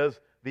 is,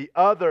 the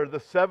other, the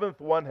 7th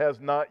one, has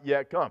not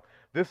yet come.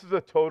 This is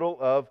a total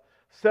of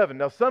 7.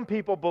 Now, some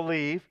people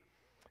believe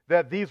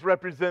that these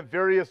represent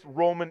various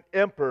Roman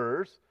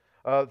emperors,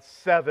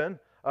 7,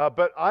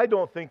 but I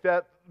don't think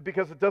that,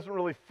 because it doesn't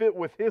really fit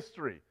with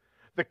history.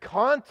 The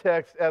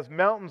context as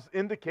mountains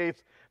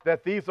indicates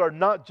that these are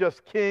not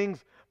just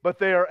kings, but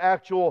they are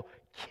actual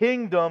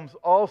kingdoms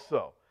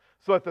also.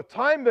 So at the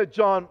time that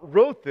John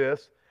wrote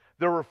this,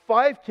 there were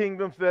 5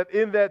 kingdoms that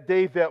in that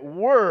day that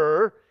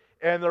were,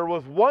 and there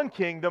was 1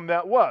 kingdom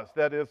that was.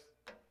 That is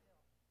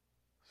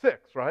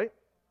 6, right?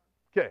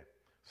 Okay,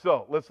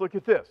 so let's look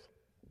at this.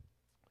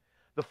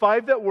 The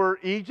 5 that were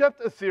Egypt,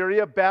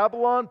 Assyria,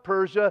 Babylon,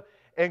 Persia,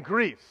 and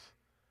Greece.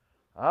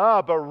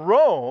 But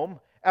Rome,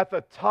 at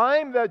the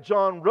time that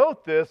John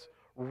wrote this,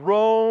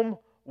 Rome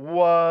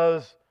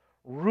was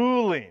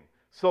ruling.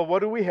 So what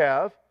do we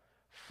have?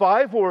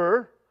 5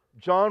 were.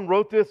 John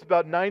wrote this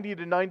about 90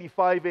 to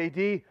 95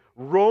 AD.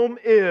 Rome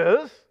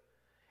is.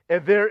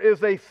 And there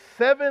is a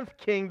 7th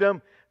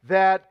kingdom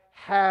that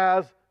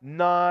has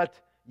not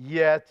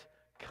yet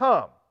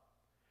come.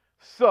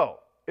 So,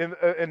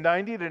 in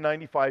 90 to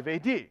 95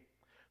 AD.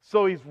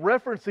 So he's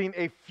referencing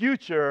a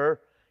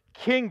future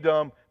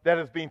kingdom that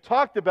is being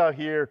talked about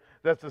here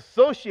that's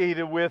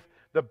associated with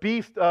the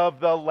beast of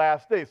the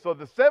last days. So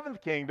the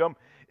 7th kingdom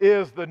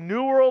is the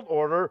New World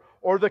Order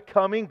or the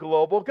coming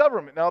global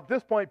government. Now at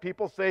this point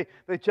people say,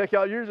 they check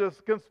out, you're just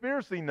a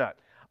conspiracy nut.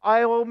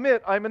 I'll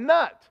admit I'm a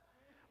nut.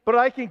 But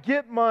I can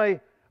get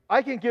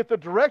the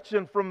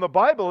direction from the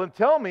Bible and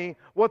tell me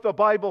what the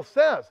Bible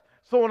says.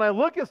 So when I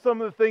look at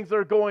some of the things that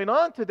are going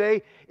on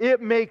today,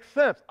 it makes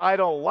sense. I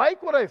don't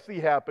like what I see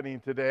happening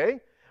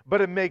today,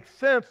 but it makes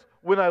sense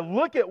when I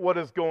look at what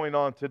is going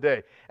on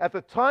today. At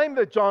the time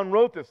that John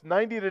wrote this,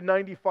 90 to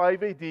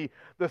 95 AD, the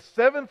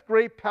 7th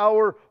great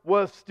power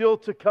was still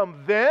to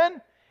come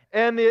then,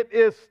 and it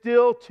is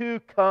still to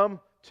come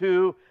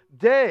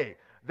today.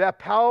 That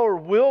power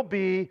will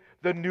be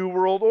the New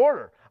World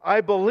Order.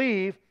 I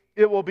believe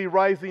it will be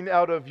rising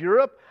out of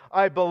Europe.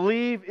 I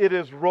believe it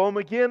is Rome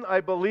again. I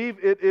believe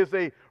it is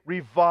a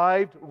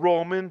revived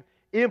Roman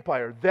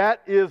Empire.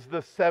 That is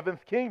the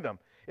 7th kingdom.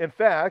 In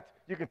fact,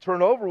 you can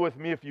turn over with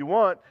me if you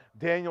want,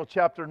 Daniel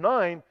chapter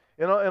 9,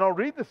 and I'll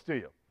read this to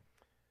you.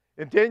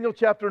 In Daniel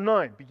chapter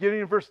 9, beginning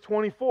in verse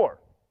 24,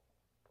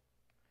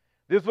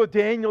 this is what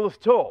Daniel is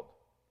told.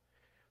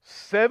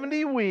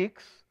 70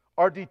 weeks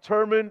are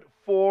determined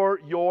for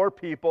your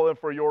people and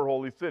for your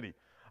holy city.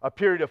 A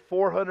period of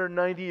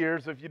 490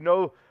 years. If you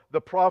know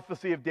the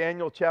prophecy of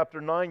Daniel chapter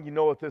 9, you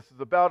know what this is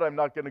about. I'm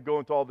not going to go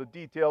into all the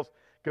details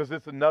because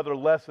it's another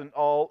lesson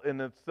all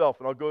in itself.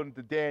 And I'll go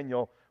into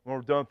Daniel when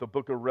we're done with the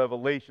book of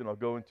Revelation. I'll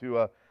go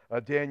into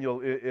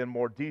Daniel in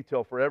more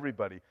detail for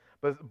everybody.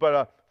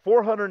 But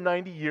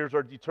 490 years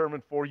are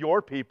determined for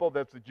your people,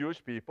 that's the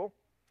Jewish people.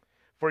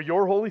 For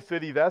your holy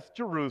city, that's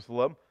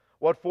Jerusalem.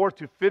 What for?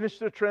 To finish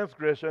the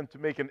transgression, to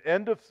make an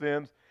end of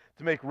sins,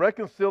 to make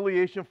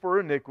reconciliation for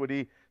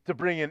iniquity, to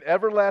bring in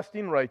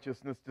everlasting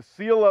righteousness, to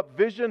seal up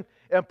vision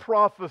and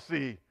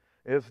prophecy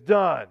is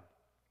done,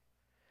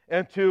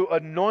 and to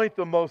anoint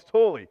the most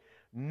holy.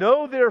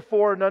 Know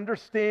therefore and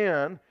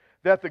understand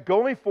that the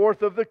going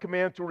forth of the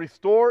command to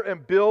restore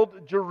and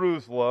build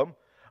Jerusalem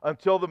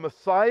until the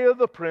Messiah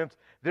the Prince,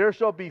 there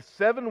shall be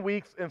 7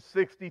 weeks and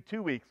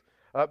 62 weeks.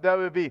 That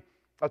would be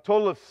a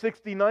total of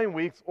 69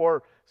 weeks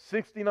or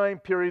 69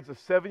 periods of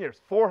 7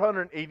 years,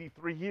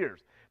 483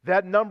 years.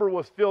 That number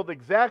was filled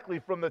exactly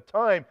from the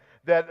time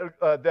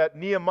that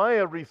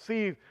Nehemiah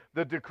received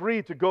the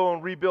decree to go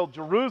and rebuild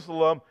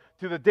Jerusalem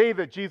to the day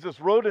that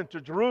Jesus rode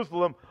into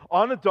Jerusalem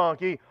on a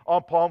donkey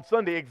on Palm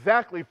Sunday.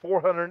 Exactly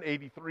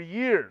 483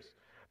 years.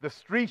 The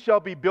street shall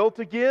be built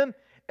again,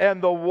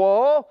 and the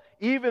wall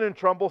even in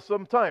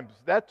troublesome times.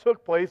 That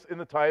took place in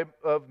the time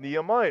of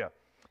Nehemiah.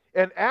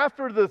 And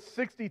after the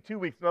 62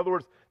 weeks, in other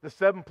words, the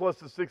 7 plus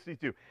the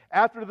 62,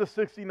 after the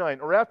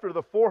 69, or after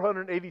the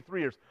 483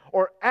 years,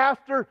 or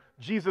after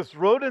Jesus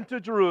rode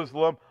into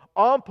Jerusalem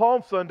on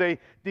Palm Sunday,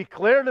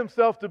 declared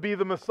himself to be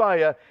the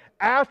Messiah.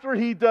 After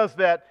he does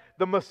that,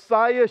 the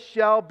Messiah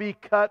shall be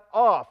cut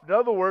off. In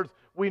other words,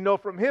 we know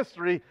from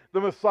history the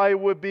Messiah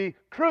would be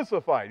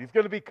crucified. He's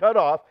going to be cut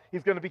off.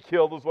 He's going to be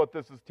killed, is what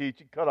this is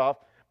teaching, cut off.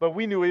 But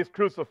we knew he was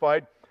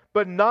crucified,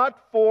 but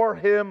not for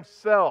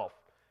himself.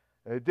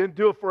 He didn't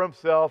do it for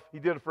himself. He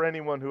did it for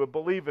anyone who would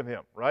believe in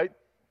him, right?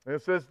 And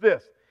it says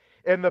this,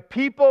 and the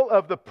people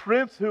of the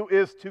prince who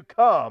is to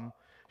come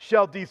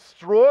shall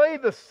destroy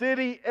the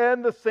city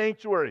and the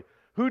sanctuary.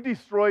 Who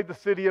destroyed the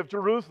city of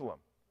Jerusalem?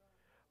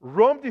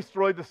 Rome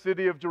destroyed the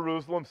city of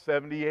Jerusalem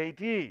 70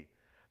 A.D.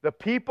 The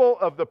people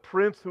of the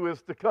prince who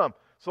is to come.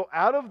 So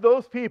out of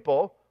those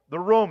people, the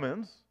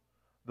Romans,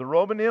 the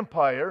Roman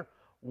Empire,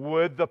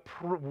 will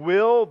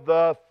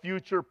the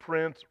future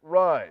prince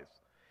rise?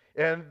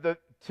 And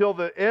till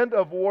the end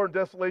of war and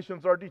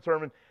desolations are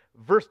determined,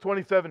 verse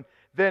 27,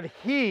 then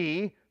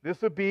he,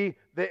 this would be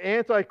the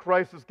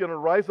Antichrist, is going to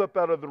rise up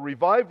out of the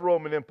revived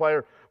Roman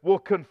Empire, will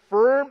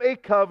confirm a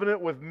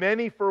covenant with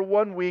many for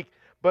 1 week,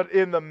 but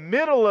in the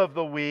middle of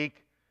the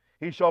week,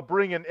 he shall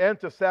bring an end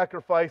to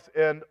sacrifice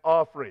and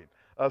offering.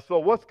 So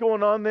what's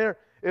going on there?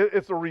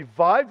 It's a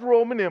revived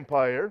Roman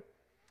Empire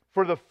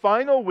for the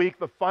final week,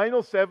 the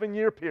final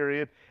 7-year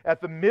period.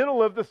 At the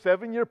middle of the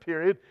 7-year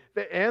period,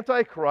 the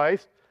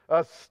Antichrist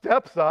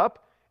steps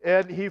up,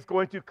 and he's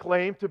going to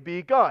claim to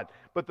be God.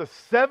 But the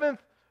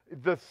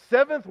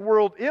seventh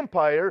world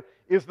empire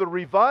is the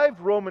revived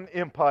Roman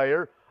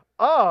Empire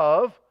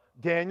of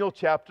Daniel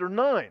chapter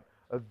 9.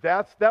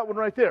 That's that one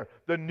right there.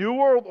 The New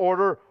World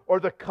Order, or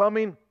the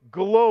coming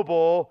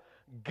global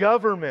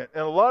government.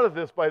 And a lot of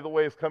this, by the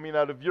way, is coming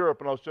out of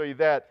Europe, and I'll show you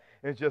that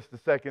in just a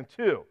second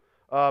too.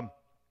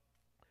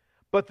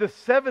 But the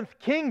seventh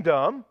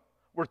kingdom,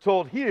 we're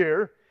told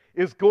here,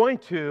 is going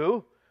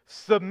to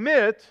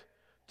submit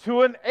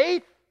to an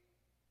eighth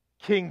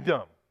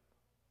kingdom.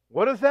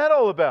 What is that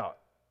all about?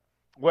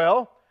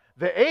 Well,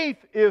 the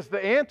eighth is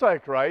the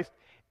Antichrist.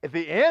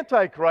 The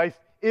Antichrist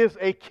is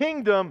a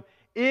kingdom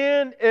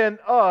in and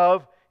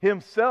of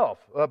himself.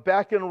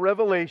 Back in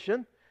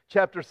Revelation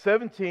chapter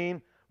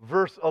 17,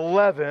 verse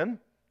 11,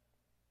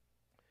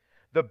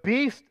 the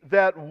beast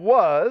that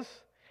was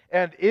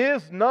and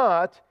is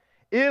not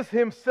is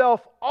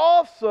himself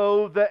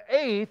also the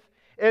eighth,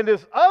 and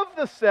is of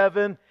the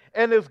seven,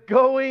 and is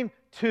going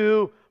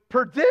to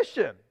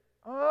perdition.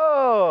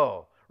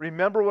 Oh,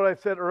 remember what I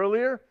said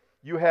earlier?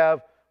 You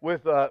have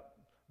with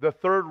the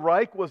Third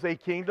Reich was a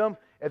kingdom,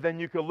 and then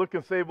you could look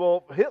and say,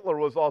 well, Hitler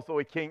was also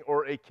a king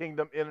or a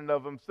kingdom in and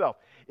of himself.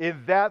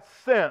 In that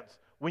sense,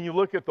 when you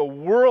look at the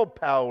world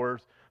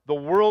powers, the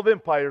world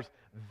empires,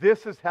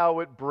 this is how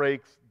it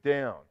breaks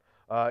down.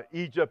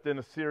 Egypt and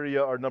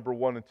Assyria are number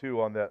 1 and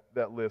 2 on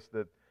that list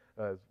that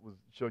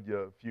showed you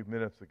a few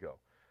minutes ago.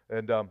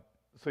 And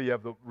so you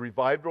have the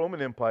revived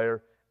Roman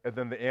Empire, and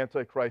then the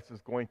Antichrist is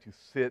going to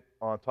sit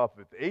on top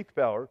of it. The eighth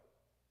power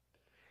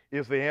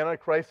is the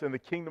Antichrist and the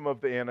kingdom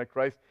of the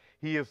Antichrist.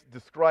 He is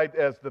described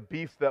as the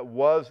beast that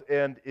was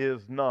and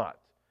is not.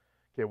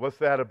 Okay, what's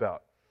that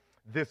about?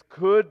 This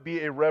could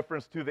be a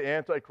reference to the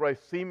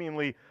Antichrist's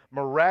seemingly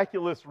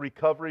miraculous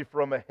recovery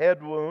from a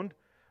head wound,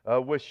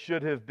 which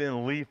should have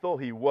been lethal.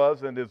 He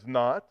was and is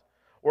not.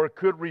 Or it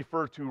could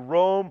refer to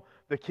Rome,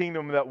 the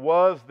kingdom that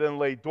was, then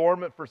lay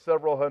dormant for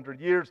several hundred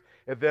years,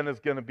 and then is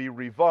going to be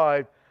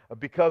revived,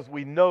 because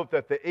we note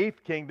that the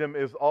eighth kingdom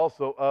is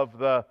also of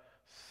the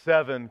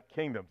 7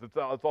 kingdoms. It's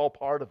all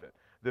part of it.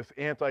 This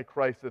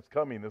Antichrist that's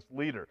coming, this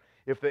leader.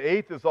 If the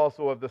eighth is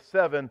also of the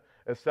 7,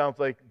 it sounds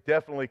like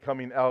definitely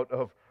coming out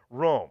of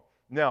Rome.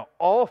 Now,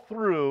 all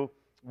through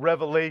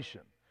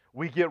Revelation,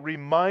 we get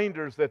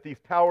reminders that these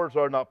powers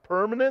are not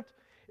permanent,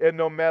 and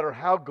no matter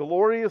how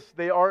glorious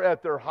they are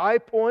at their high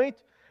point,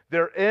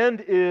 their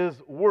end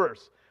is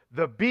worse.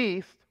 The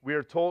beast, we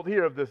are told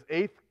here of this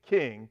eighth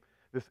king,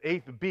 this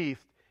eighth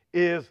beast,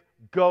 is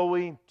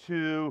going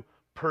to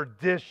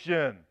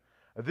perdition.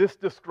 This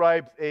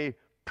describes a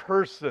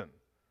person,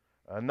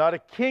 not a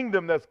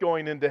kingdom that's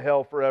going into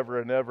hell forever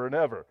and ever and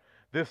ever.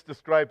 This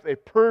describes a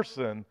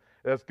person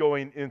that's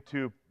going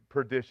into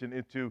perdition,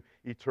 into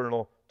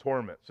eternal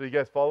torment. So you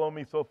guys follow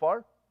me so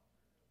far?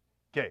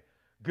 Okay,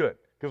 good.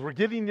 Because we're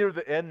getting near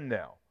the end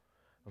now.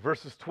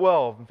 Verses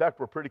 12, in fact,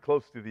 we're pretty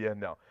close to the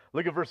end now.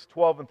 Look at verses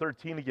 12 and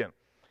 13 again.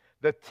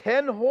 The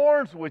 10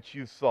 horns which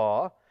you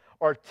saw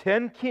are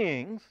 10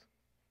 kings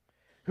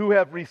who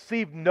have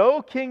received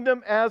no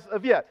kingdom as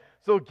of yet.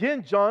 So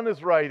again, John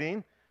is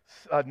writing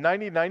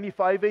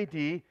 95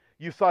 AD.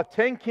 You saw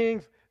 10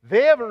 kings.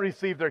 They haven't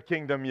received their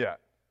kingdom yet.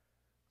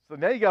 So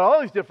now you got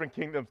all these different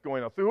kingdoms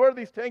going on. So who are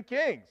these 10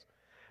 kings?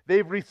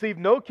 They've received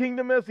no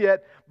kingdom as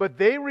yet, but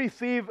they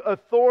receive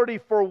authority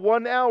for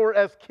 1 hour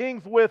as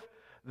kings with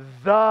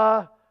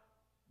the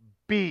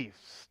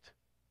beast.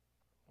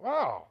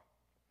 Wow.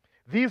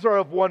 These are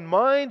of one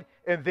mind,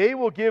 and they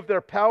will give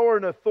their power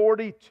and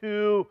authority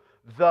to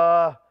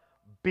the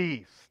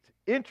beast.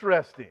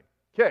 Interesting.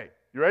 Okay,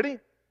 you ready?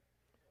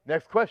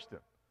 Next question.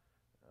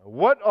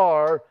 What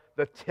are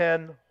the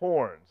 10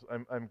 horns?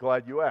 I'm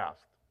glad you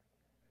asked.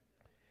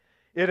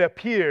 It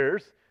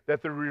appears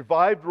that the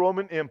revived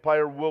Roman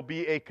Empire will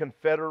be a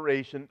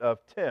confederation of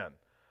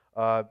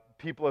 10.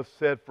 People have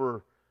said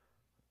for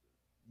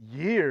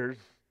years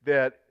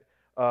that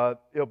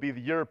it'll be the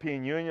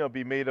European Union, it'll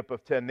be made up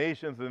of 10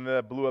 nations, and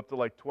that blew up to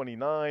like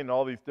 29, and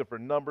all these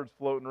different numbers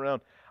floating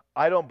around.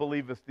 I don't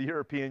believe it's the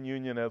European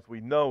Union as we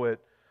know it.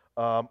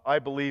 I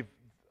believe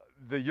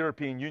the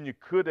European Union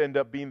could end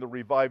up being the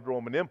revived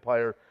Roman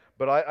Empire,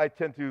 but I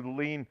tend to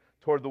lean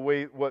toward the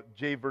way what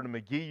J. Vernon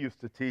McGee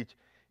used to teach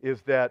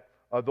is that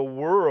the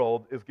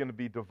world is going to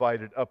be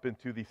divided up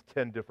into these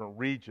 10 different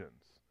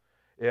regions.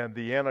 And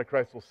the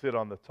Antichrist will sit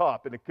on the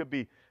top. And it could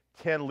be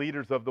 10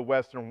 leaders of the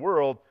Western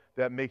world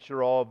that make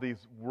sure all of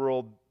these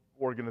world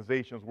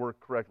organizations work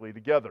correctly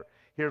together.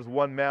 Here's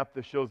one map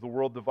that shows the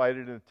world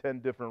divided into 10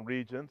 different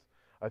regions.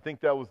 I think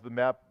that was the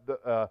map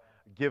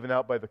given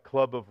out by the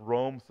Club of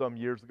Rome some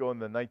years ago in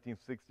the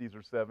 1960s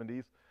or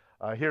 70s.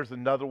 Here's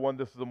another one.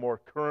 This is a more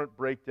current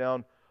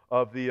breakdown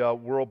of the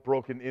world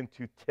broken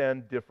into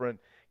 10 different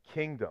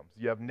kingdoms.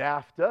 You have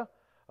NAFTA.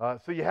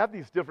 So you have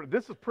these different,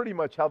 this is pretty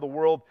much how the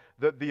world,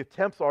 the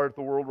attempts are at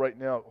the world right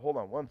now. Hold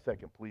on one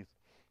second, please.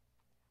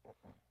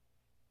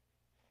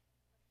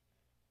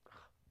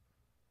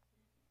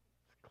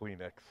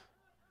 Kleenex.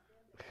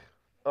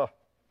 Oh,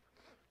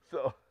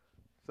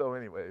 so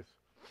anyways.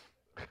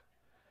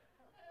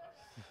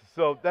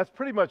 So that's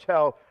pretty much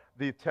how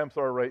the attempts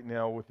are right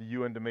now with the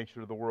UN to make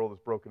sure the world is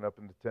broken up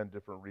into 10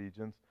 different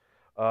regions.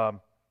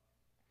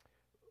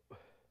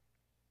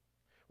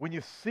 When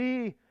you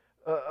see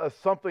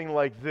something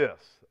like this,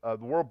 the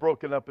world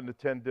broken up into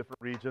 10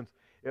 different regions,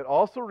 it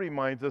also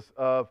reminds us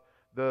of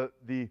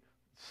the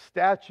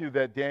statue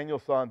that Daniel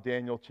saw in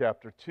Daniel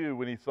chapter 2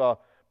 when he saw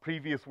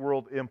previous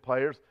world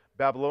empires,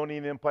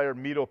 Babylonian Empire,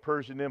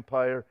 Medo-Persian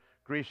Empire,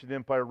 Grecian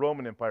Empire,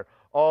 Roman Empire.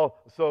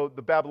 So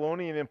the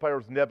Babylonian Empire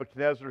was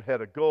Nebuchadnezzar,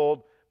 head of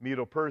gold,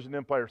 Medo-Persian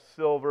Empire,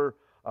 silver,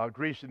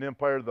 Grecian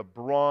Empire, the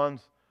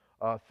bronze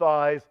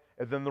thighs,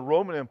 and then the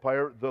Roman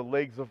Empire, the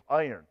legs of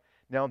iron.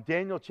 Now, in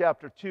Daniel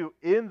chapter 2,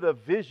 in the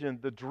vision,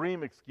 the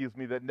dream,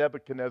 that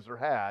Nebuchadnezzar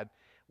had,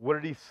 what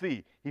did he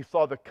see? He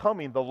saw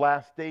the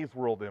last days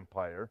world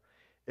empire,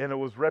 and it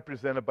was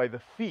represented by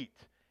the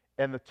feet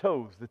and the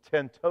toes, the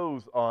 10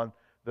 toes on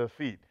the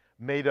feet,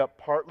 made up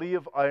partly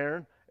of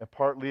iron and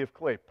partly of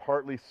clay,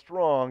 partly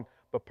strong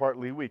but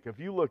partly weak. If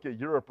you look at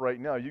Europe right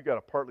now, you got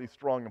a partly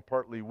strong and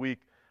partly weak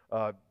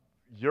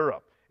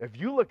Europe. If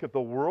you look at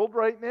the world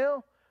right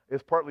now,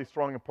 it's partly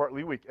strong and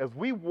partly weak. As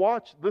we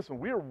watch, listen,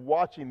 we are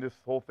watching this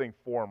whole thing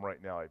form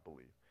right now, I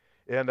believe.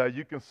 And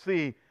you can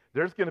see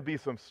there's going to be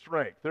some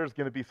strength. There's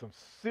going to be some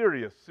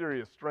serious,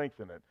 serious strength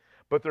in it.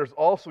 But there's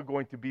also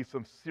going to be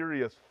some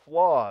serious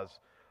flaws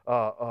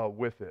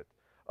with it.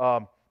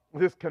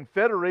 This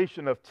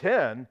confederation of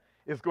 10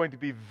 is going to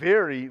be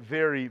very,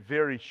 very,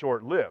 very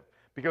short-lived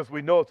because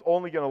we know it's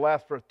only going to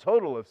last for a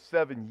total of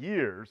 7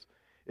 years.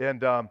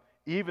 And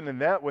even in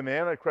that, when the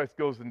Antichrist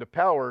goes into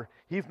power,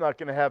 he's not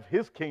going to have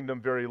his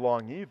kingdom very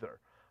long either.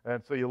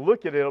 And so you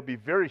look at it, it'll be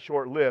very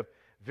short-lived,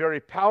 very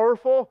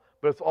powerful,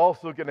 but it's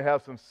also going to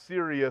have some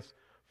serious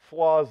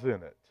flaws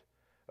in it.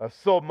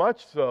 So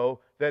much so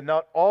that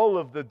not all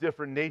of the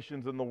different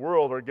nations in the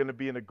world are going to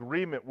be in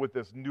agreement with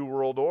this new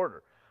world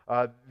order.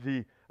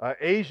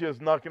 Asia is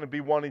not going to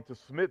be wanting to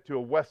submit to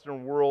a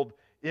Western world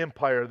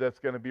empire that's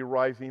going to be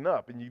rising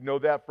up. And you know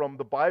that from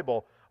the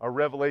Bible,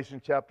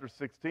 Revelation chapter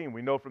 16.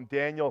 We know from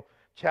Daniel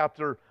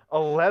chapter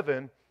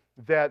 11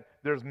 that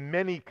there's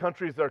many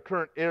countries that are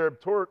current Arab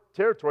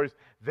territories.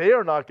 They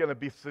are not going to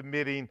be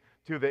submitting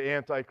to the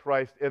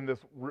Antichrist in this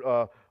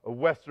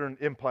Western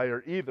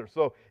empire either.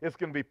 So it's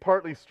going to be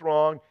partly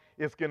strong,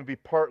 it's going to be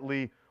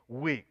partly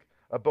weak.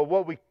 But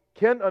what we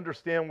can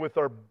understand with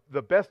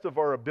the best of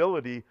our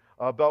ability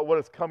about what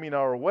is coming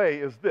our way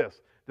is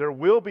this. There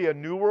will be a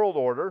new world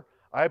order.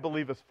 I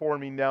believe it's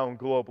forming now in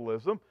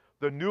globalism.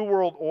 The new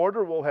world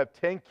order will have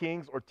 10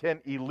 kings or 10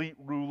 elite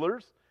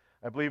rulers.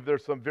 I believe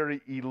there's some very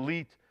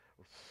elite,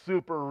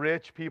 super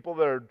rich people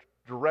that are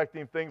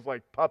directing things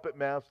like puppet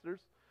masters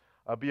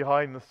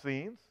behind the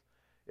scenes.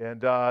 And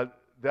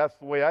that's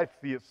the way I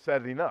see it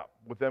setting up,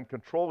 with them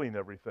controlling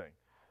everything.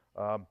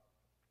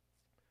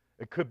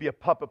 It could be a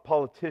puppet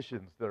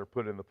politicians that are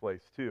put into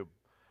place too.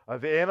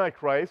 The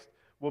Antichrist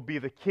will be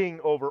the king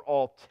over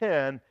all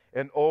 10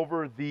 and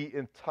over the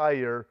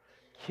entire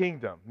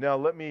kingdom. Now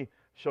let me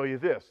show you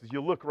this. As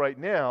you look right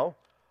now,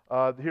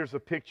 here's a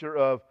picture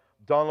of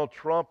Donald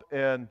Trump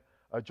and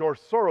George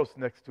Soros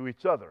next to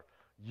each other.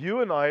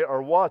 You and I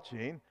are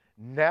watching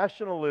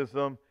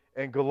nationalism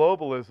and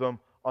globalism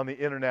on the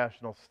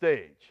international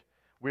stage.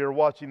 We are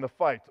watching the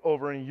fights.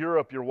 Over in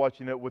Europe, you're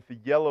watching it with the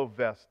yellow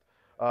vest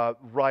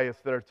riots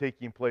that are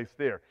taking place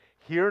there.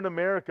 Here in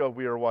America,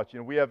 we are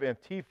watching. We have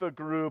Antifa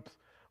groups.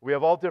 We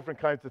have all different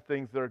kinds of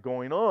things that are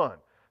going on.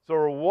 So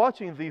we're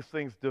watching these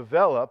things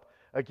develop.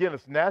 Again,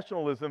 it's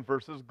nationalism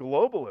versus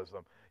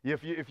globalism.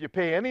 If you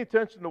pay any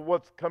attention to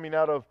what's coming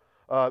out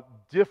of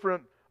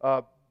different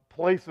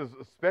places,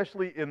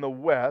 especially in the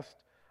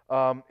West,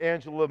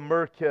 Angela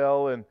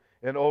Merkel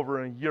and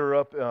over in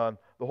Europe, the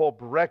whole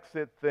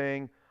Brexit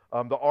thing,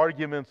 the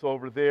arguments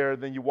over there.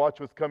 Then you watch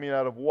what's coming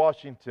out of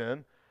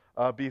Washington.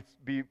 You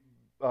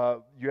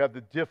have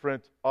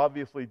the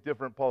obviously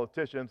different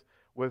politicians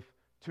with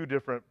two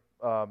different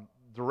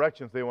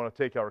directions they want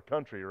to take our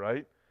country,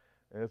 right?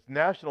 And it's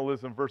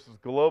nationalism versus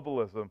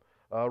globalism.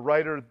 A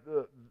writer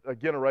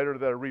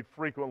that I read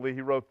frequently,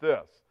 he wrote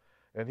this.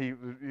 And he's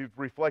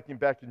reflecting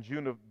back in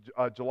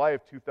July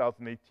of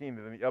 2018,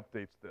 and then he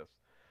updates this.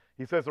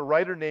 He says, a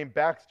writer named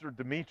Baxter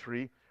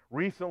Dimitri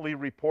recently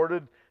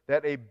reported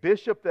that a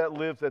bishop that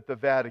lives at the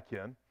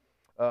Vatican,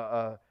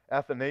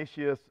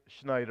 Athanasius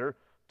Schneider,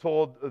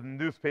 told the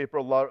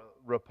newspaper La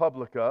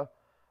Repubblica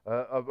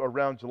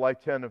around July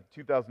 10 of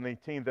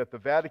 2018 that the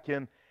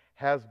Vatican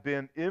has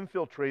been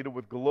infiltrated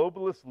with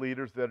globalist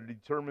leaders that are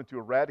determined to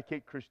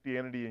eradicate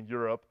Christianity in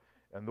Europe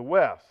and the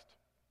West.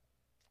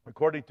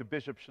 According to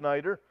Bishop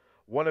Schneider,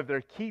 one of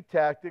their key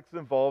tactics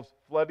involves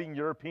flooding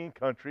European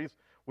countries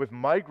with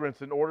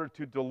migrants in order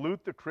to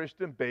dilute the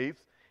Christian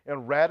base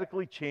and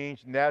radically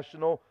change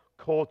national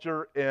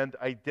culture and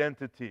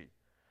identity.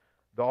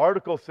 The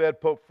article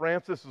said Pope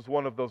Francis is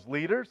one of those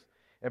leaders,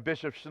 and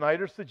Bishop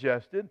Schneider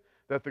suggested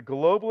that the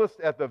globalists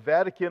at the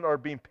Vatican are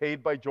being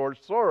paid by George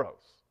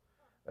Soros.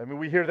 I mean,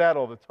 we hear that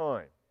all the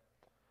time.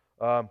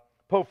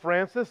 Pope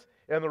Francis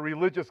and the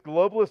religious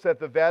globalists at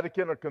the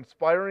Vatican are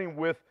conspiring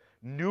with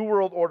New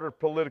World Order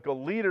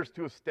political leaders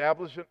to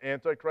establish an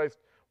Antichrist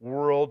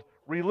world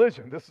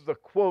religion. This is a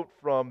quote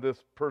from this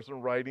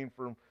person writing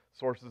from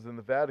sources in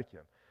the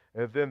Vatican.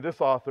 And then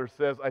this author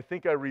says, I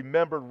think I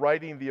remembered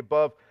writing the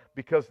above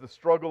because the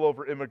struggle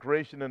over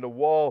immigration and the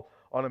wall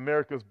on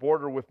America's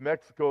border with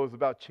Mexico is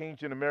about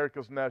changing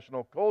America's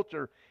national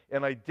culture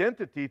and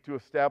identity to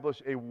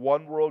establish a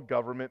one world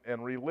government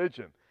and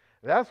religion.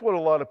 That's what a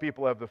lot of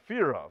people have the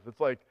fear of. It's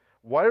like,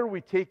 why are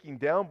we taking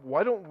down,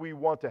 why don't we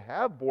want to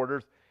have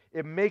borders?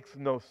 It makes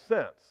no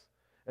sense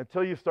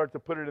until you start to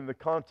put it in the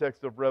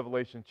context of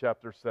Revelation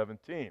chapter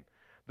 17.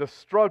 The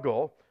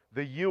struggle,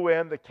 the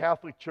UN, the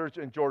Catholic Church,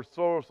 and George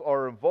Soros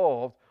are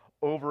involved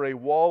over a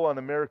wall on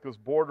America's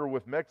border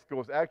with Mexico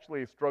is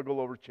actually a struggle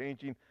over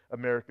changing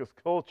America's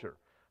culture.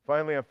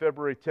 Finally, on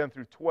February 10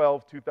 through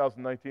 12,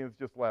 2019, it's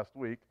just last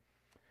week,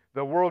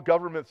 the World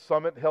Government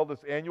Summit held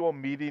its annual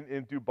meeting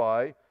in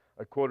Dubai.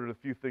 I quoted a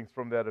few things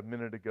from that a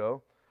minute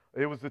ago.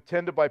 It was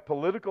attended by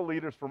political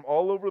leaders from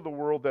all over the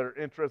world that are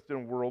interested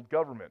in world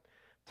government.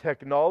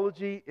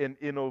 Technology and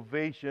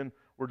innovation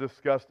were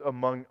discussed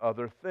among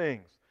other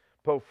things.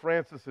 Pope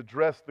Francis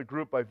addressed the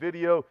group by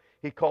video.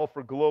 He called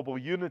for global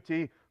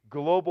unity,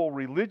 global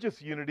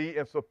religious unity,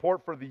 and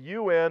support for the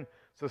UN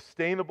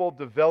Sustainable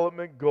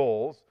Development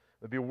Goals,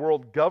 that'd be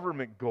world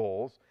government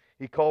goals.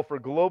 He called for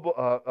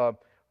global,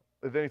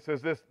 then he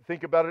says this,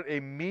 think about it,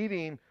 a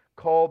meeting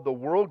called the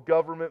World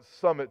Government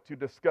Summit to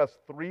discuss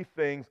three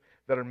things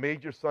that are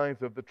major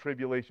signs of the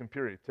tribulation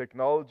period: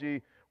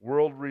 technology,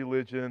 world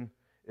religion,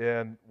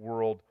 and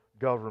world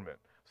government.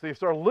 So you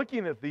start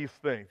looking at these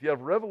things. You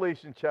have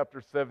Revelation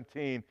chapter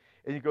 17,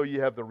 and you go, you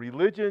have the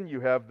religion,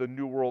 you have the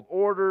New World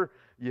Order,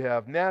 you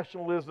have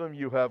nationalism,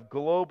 you have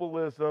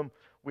globalism.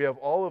 We have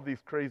all of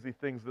these crazy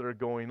things that are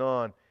going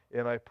on,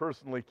 and I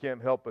personally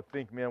can't help but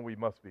think, man, we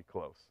must be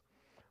close.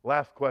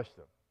 Last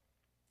question.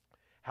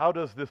 How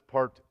does this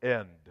part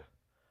end?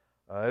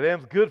 It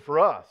ends good for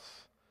us.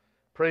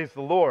 Praise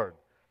the Lord.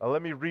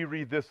 Let me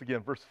reread this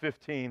again, verse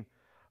 15.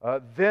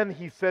 Then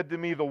he said to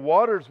me, the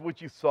waters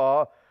which you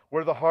saw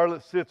where the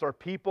harlot sits are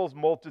peoples,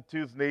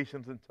 multitudes,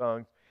 nations, and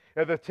tongues.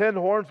 And the 10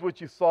 horns which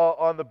you saw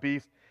on the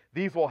beast,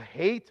 these will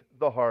hate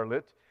the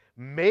harlot,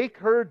 make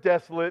her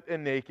desolate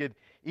and naked,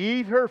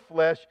 eat her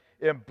flesh,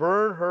 and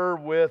burn her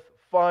with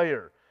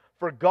fire.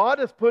 For God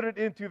has put it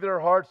into their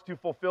hearts to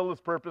fulfill His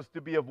purpose,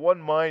 to be of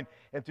one mind,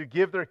 and to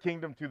give their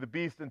kingdom to the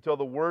beast until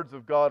the words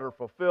of God are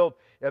fulfilled.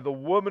 And the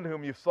woman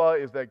whom you saw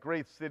is that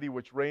great city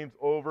which reigns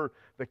over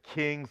the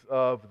kings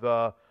of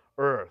the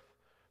earth.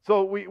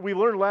 So we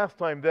learned last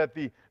time that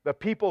the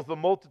peoples, the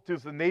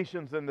multitudes, the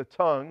nations, and the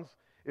tongues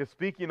is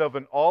speaking of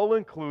an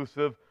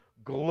all-inclusive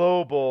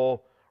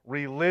global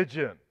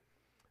religion.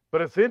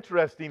 But it's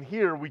interesting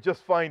here, we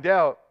just find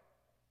out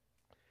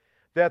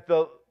that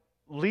the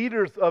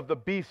leaders of the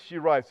beast she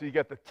rides, so you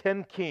got the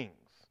 10 kings,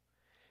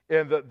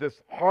 and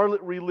this harlot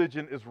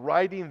religion is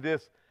riding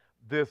this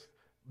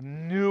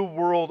new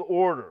world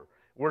order.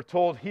 We're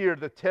told here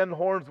the 10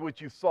 horns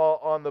which you saw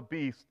on the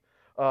beast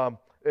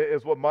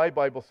is what my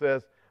Bible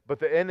says, but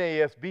the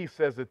NASB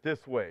says it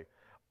this way.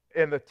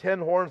 And the 10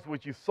 horns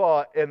which you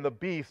saw and the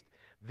beast,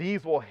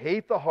 these will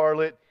hate the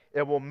harlot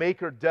and will make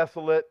her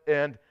desolate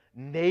and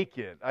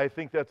naked. I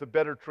think that's a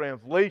better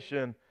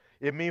translation.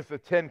 It means the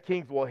 10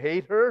 kings will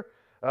hate her,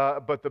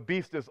 but the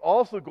beast is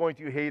also going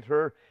to hate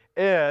her,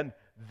 and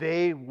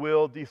they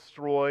will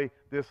destroy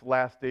this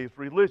last day's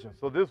religion.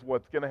 So this is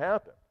what's going to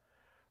happen.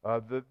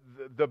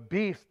 The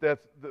beast,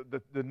 that's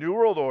the New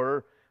World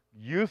Order,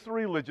 use the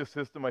religious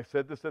system. I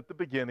said this at the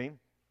beginning.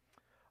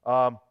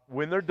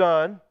 When they're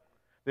done,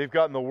 they've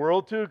gotten the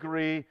world to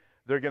agree.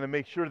 They're going to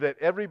make sure that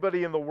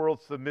everybody in the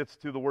world submits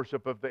to the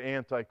worship of the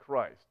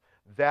Antichrist.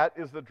 That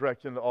is the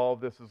direction that all of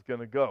this is going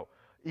to go.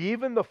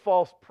 Even the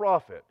false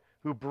prophet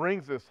who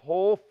brings this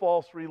whole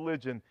false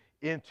religion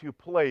into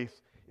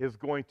place is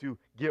going to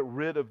get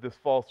rid of this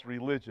false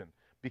religion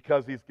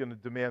because he's going to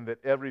demand that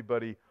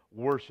everybody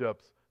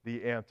worships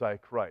the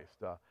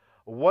Antichrist.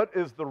 What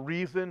is the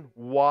reason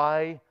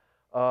why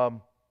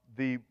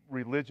the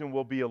religion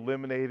will be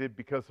eliminated?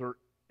 Because her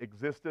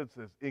existence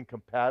is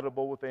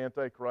incompatible with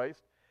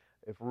Antichrist.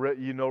 If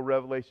you know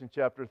Revelation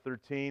chapter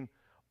 13,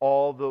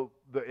 all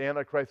the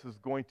Antichrist is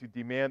going to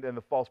demand, and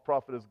the false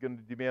prophet is going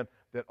to demand,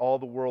 that all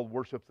the world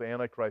worships the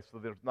Antichrist, so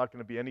there's not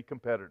going to be any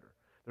competitor.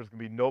 There's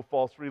going to be no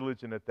false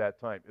religion at that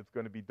time. It's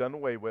going to be done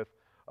away with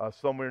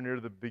somewhere near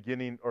the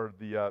beginning or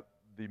the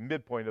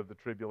midpoint of the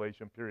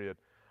tribulation period.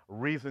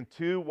 Reason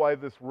 2 why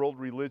this world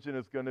religion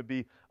is going to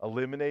be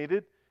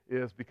eliminated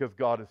is because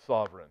God is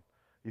sovereign.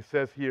 He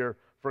says here,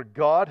 "For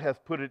God has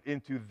put it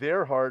into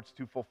their hearts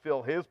to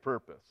fulfill his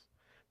purpose,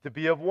 to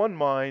be of one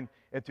mind,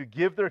 and to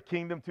give their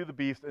kingdom to the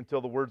beast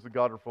until the words of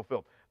God are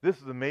fulfilled."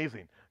 This is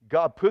amazing.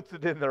 God puts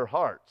it in their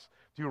hearts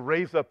to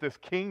raise up this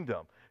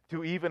kingdom,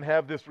 to even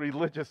have this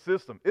religious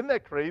system. Isn't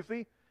that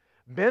crazy?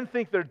 Men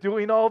think they're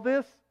doing all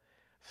this.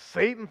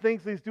 Satan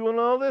thinks he's doing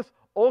all this.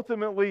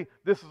 Ultimately,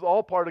 this is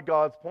all part of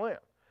God's plan.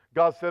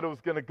 God said it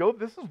was going to go.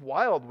 This is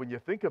wild when you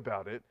think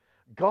about it.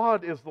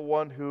 God is the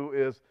one who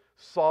is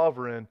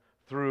sovereign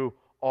through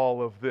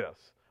all of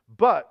this.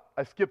 But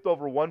I skipped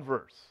over one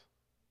verse.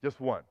 Just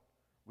one.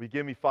 Will you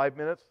give me 5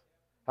 minutes?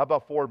 How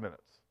about 4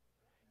 minutes?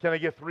 Can I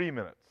get 3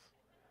 minutes?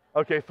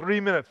 Okay, 3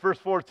 minutes. Verse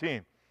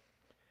 14.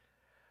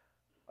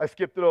 I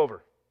skipped it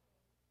over.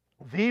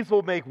 "These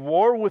will make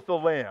war with the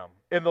Lamb,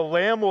 and the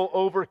Lamb will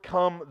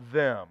overcome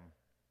them.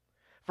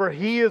 For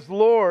he is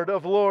Lord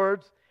of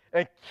lords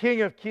and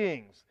King of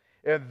kings,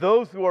 and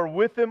those who are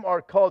with him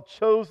are called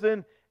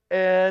chosen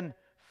and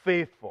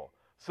faithful."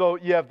 So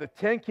you have the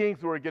 10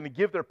 kings who are going to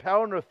give their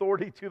power and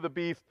authority to the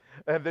beast,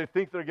 and they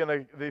think they're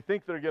going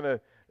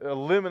to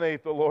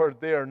eliminate the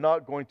Lord. They are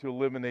not going to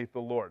eliminate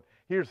the Lord.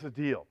 Here's the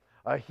deal.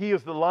 He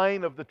is the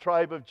Lion of the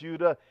tribe of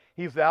Judah.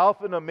 He's the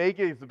Alpha and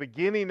Omega. He's the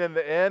beginning and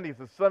the end. He's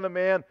the Son of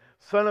Man,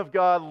 Son of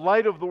God,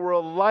 Light of the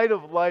world, Light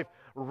of life,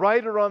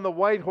 rider on the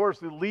white horse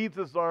who leads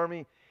his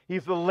army.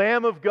 He's the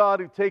Lamb of God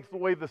who takes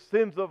away the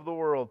sins of the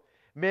world.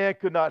 Man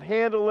could not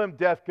handle him.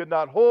 Death could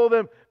not hold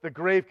him. The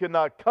grave could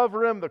not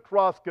cover him. The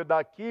cross could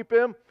not keep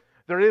him.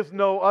 There is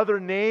no other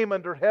name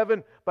under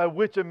heaven by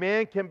which a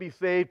man can be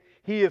saved.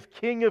 He is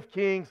King of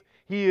kings.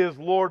 He is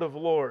Lord of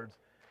lords.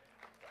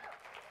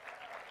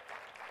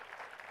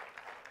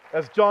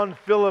 As John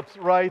Phillips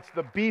writes,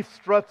 the beast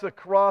struts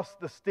across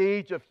the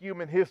stage of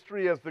human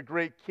history as the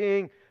great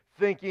king,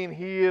 thinking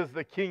he is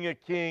the King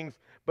of kings,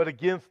 but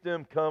against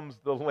him comes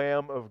the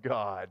Lamb of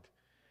God,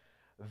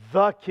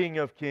 the King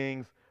of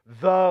kings,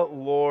 the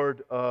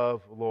Lord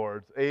of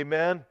lords.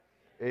 Amen?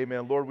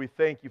 Amen. Lord, we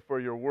thank you for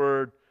your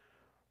word,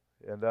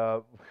 and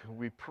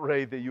we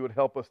pray that you would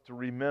help us to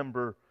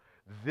remember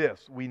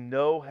this. We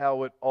know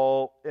how it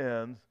all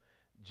ends.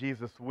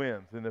 Jesus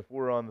wins, and if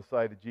we're on the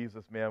side of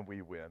Jesus, man,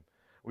 we win.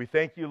 We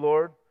thank you,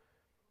 Lord.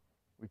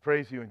 We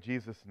praise you in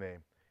Jesus'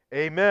 name.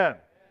 Amen.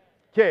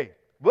 Okay.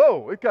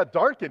 Whoa, it got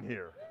dark in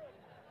here.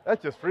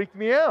 That just freaked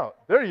me out.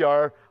 There you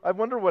are. I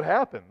wonder what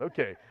happened.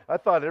 Okay. I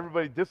thought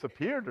everybody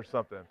disappeared or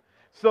something.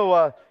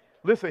 So,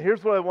 listen,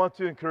 here's what I want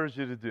to encourage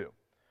you to do.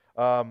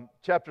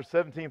 Chapter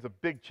 17 is a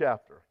big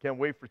chapter. Can't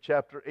wait for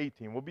chapter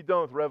 18. We'll be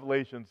done with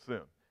Revelation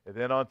soon. And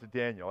then on to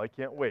Daniel. I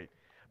can't wait.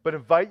 But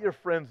invite your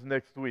friends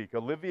next week.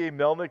 Olivier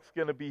Melnick's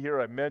going to be here.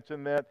 I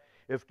mentioned that.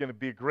 It's going to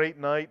be a great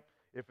night.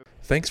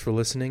 Thanks for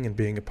listening and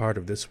being a part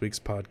of this week's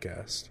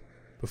podcast.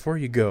 Before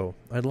you go,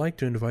 I'd like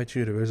to invite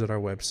you to visit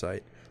our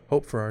website,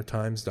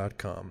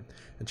 hopeforourtimes.com,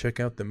 and check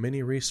out the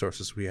many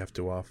resources we have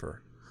to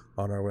offer.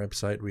 On our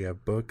website, we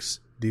have books,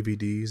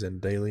 DVDs,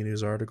 and daily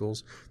news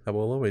articles that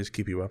will always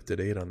keep you up to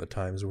date on the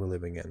times we're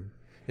living in.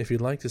 If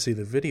you'd like to see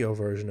the video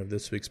version of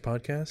this week's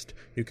podcast,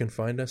 you can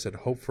find us at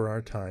Hope for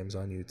Our Times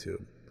on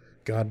YouTube.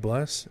 God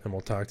bless, and we'll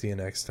talk to you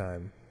next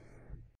time.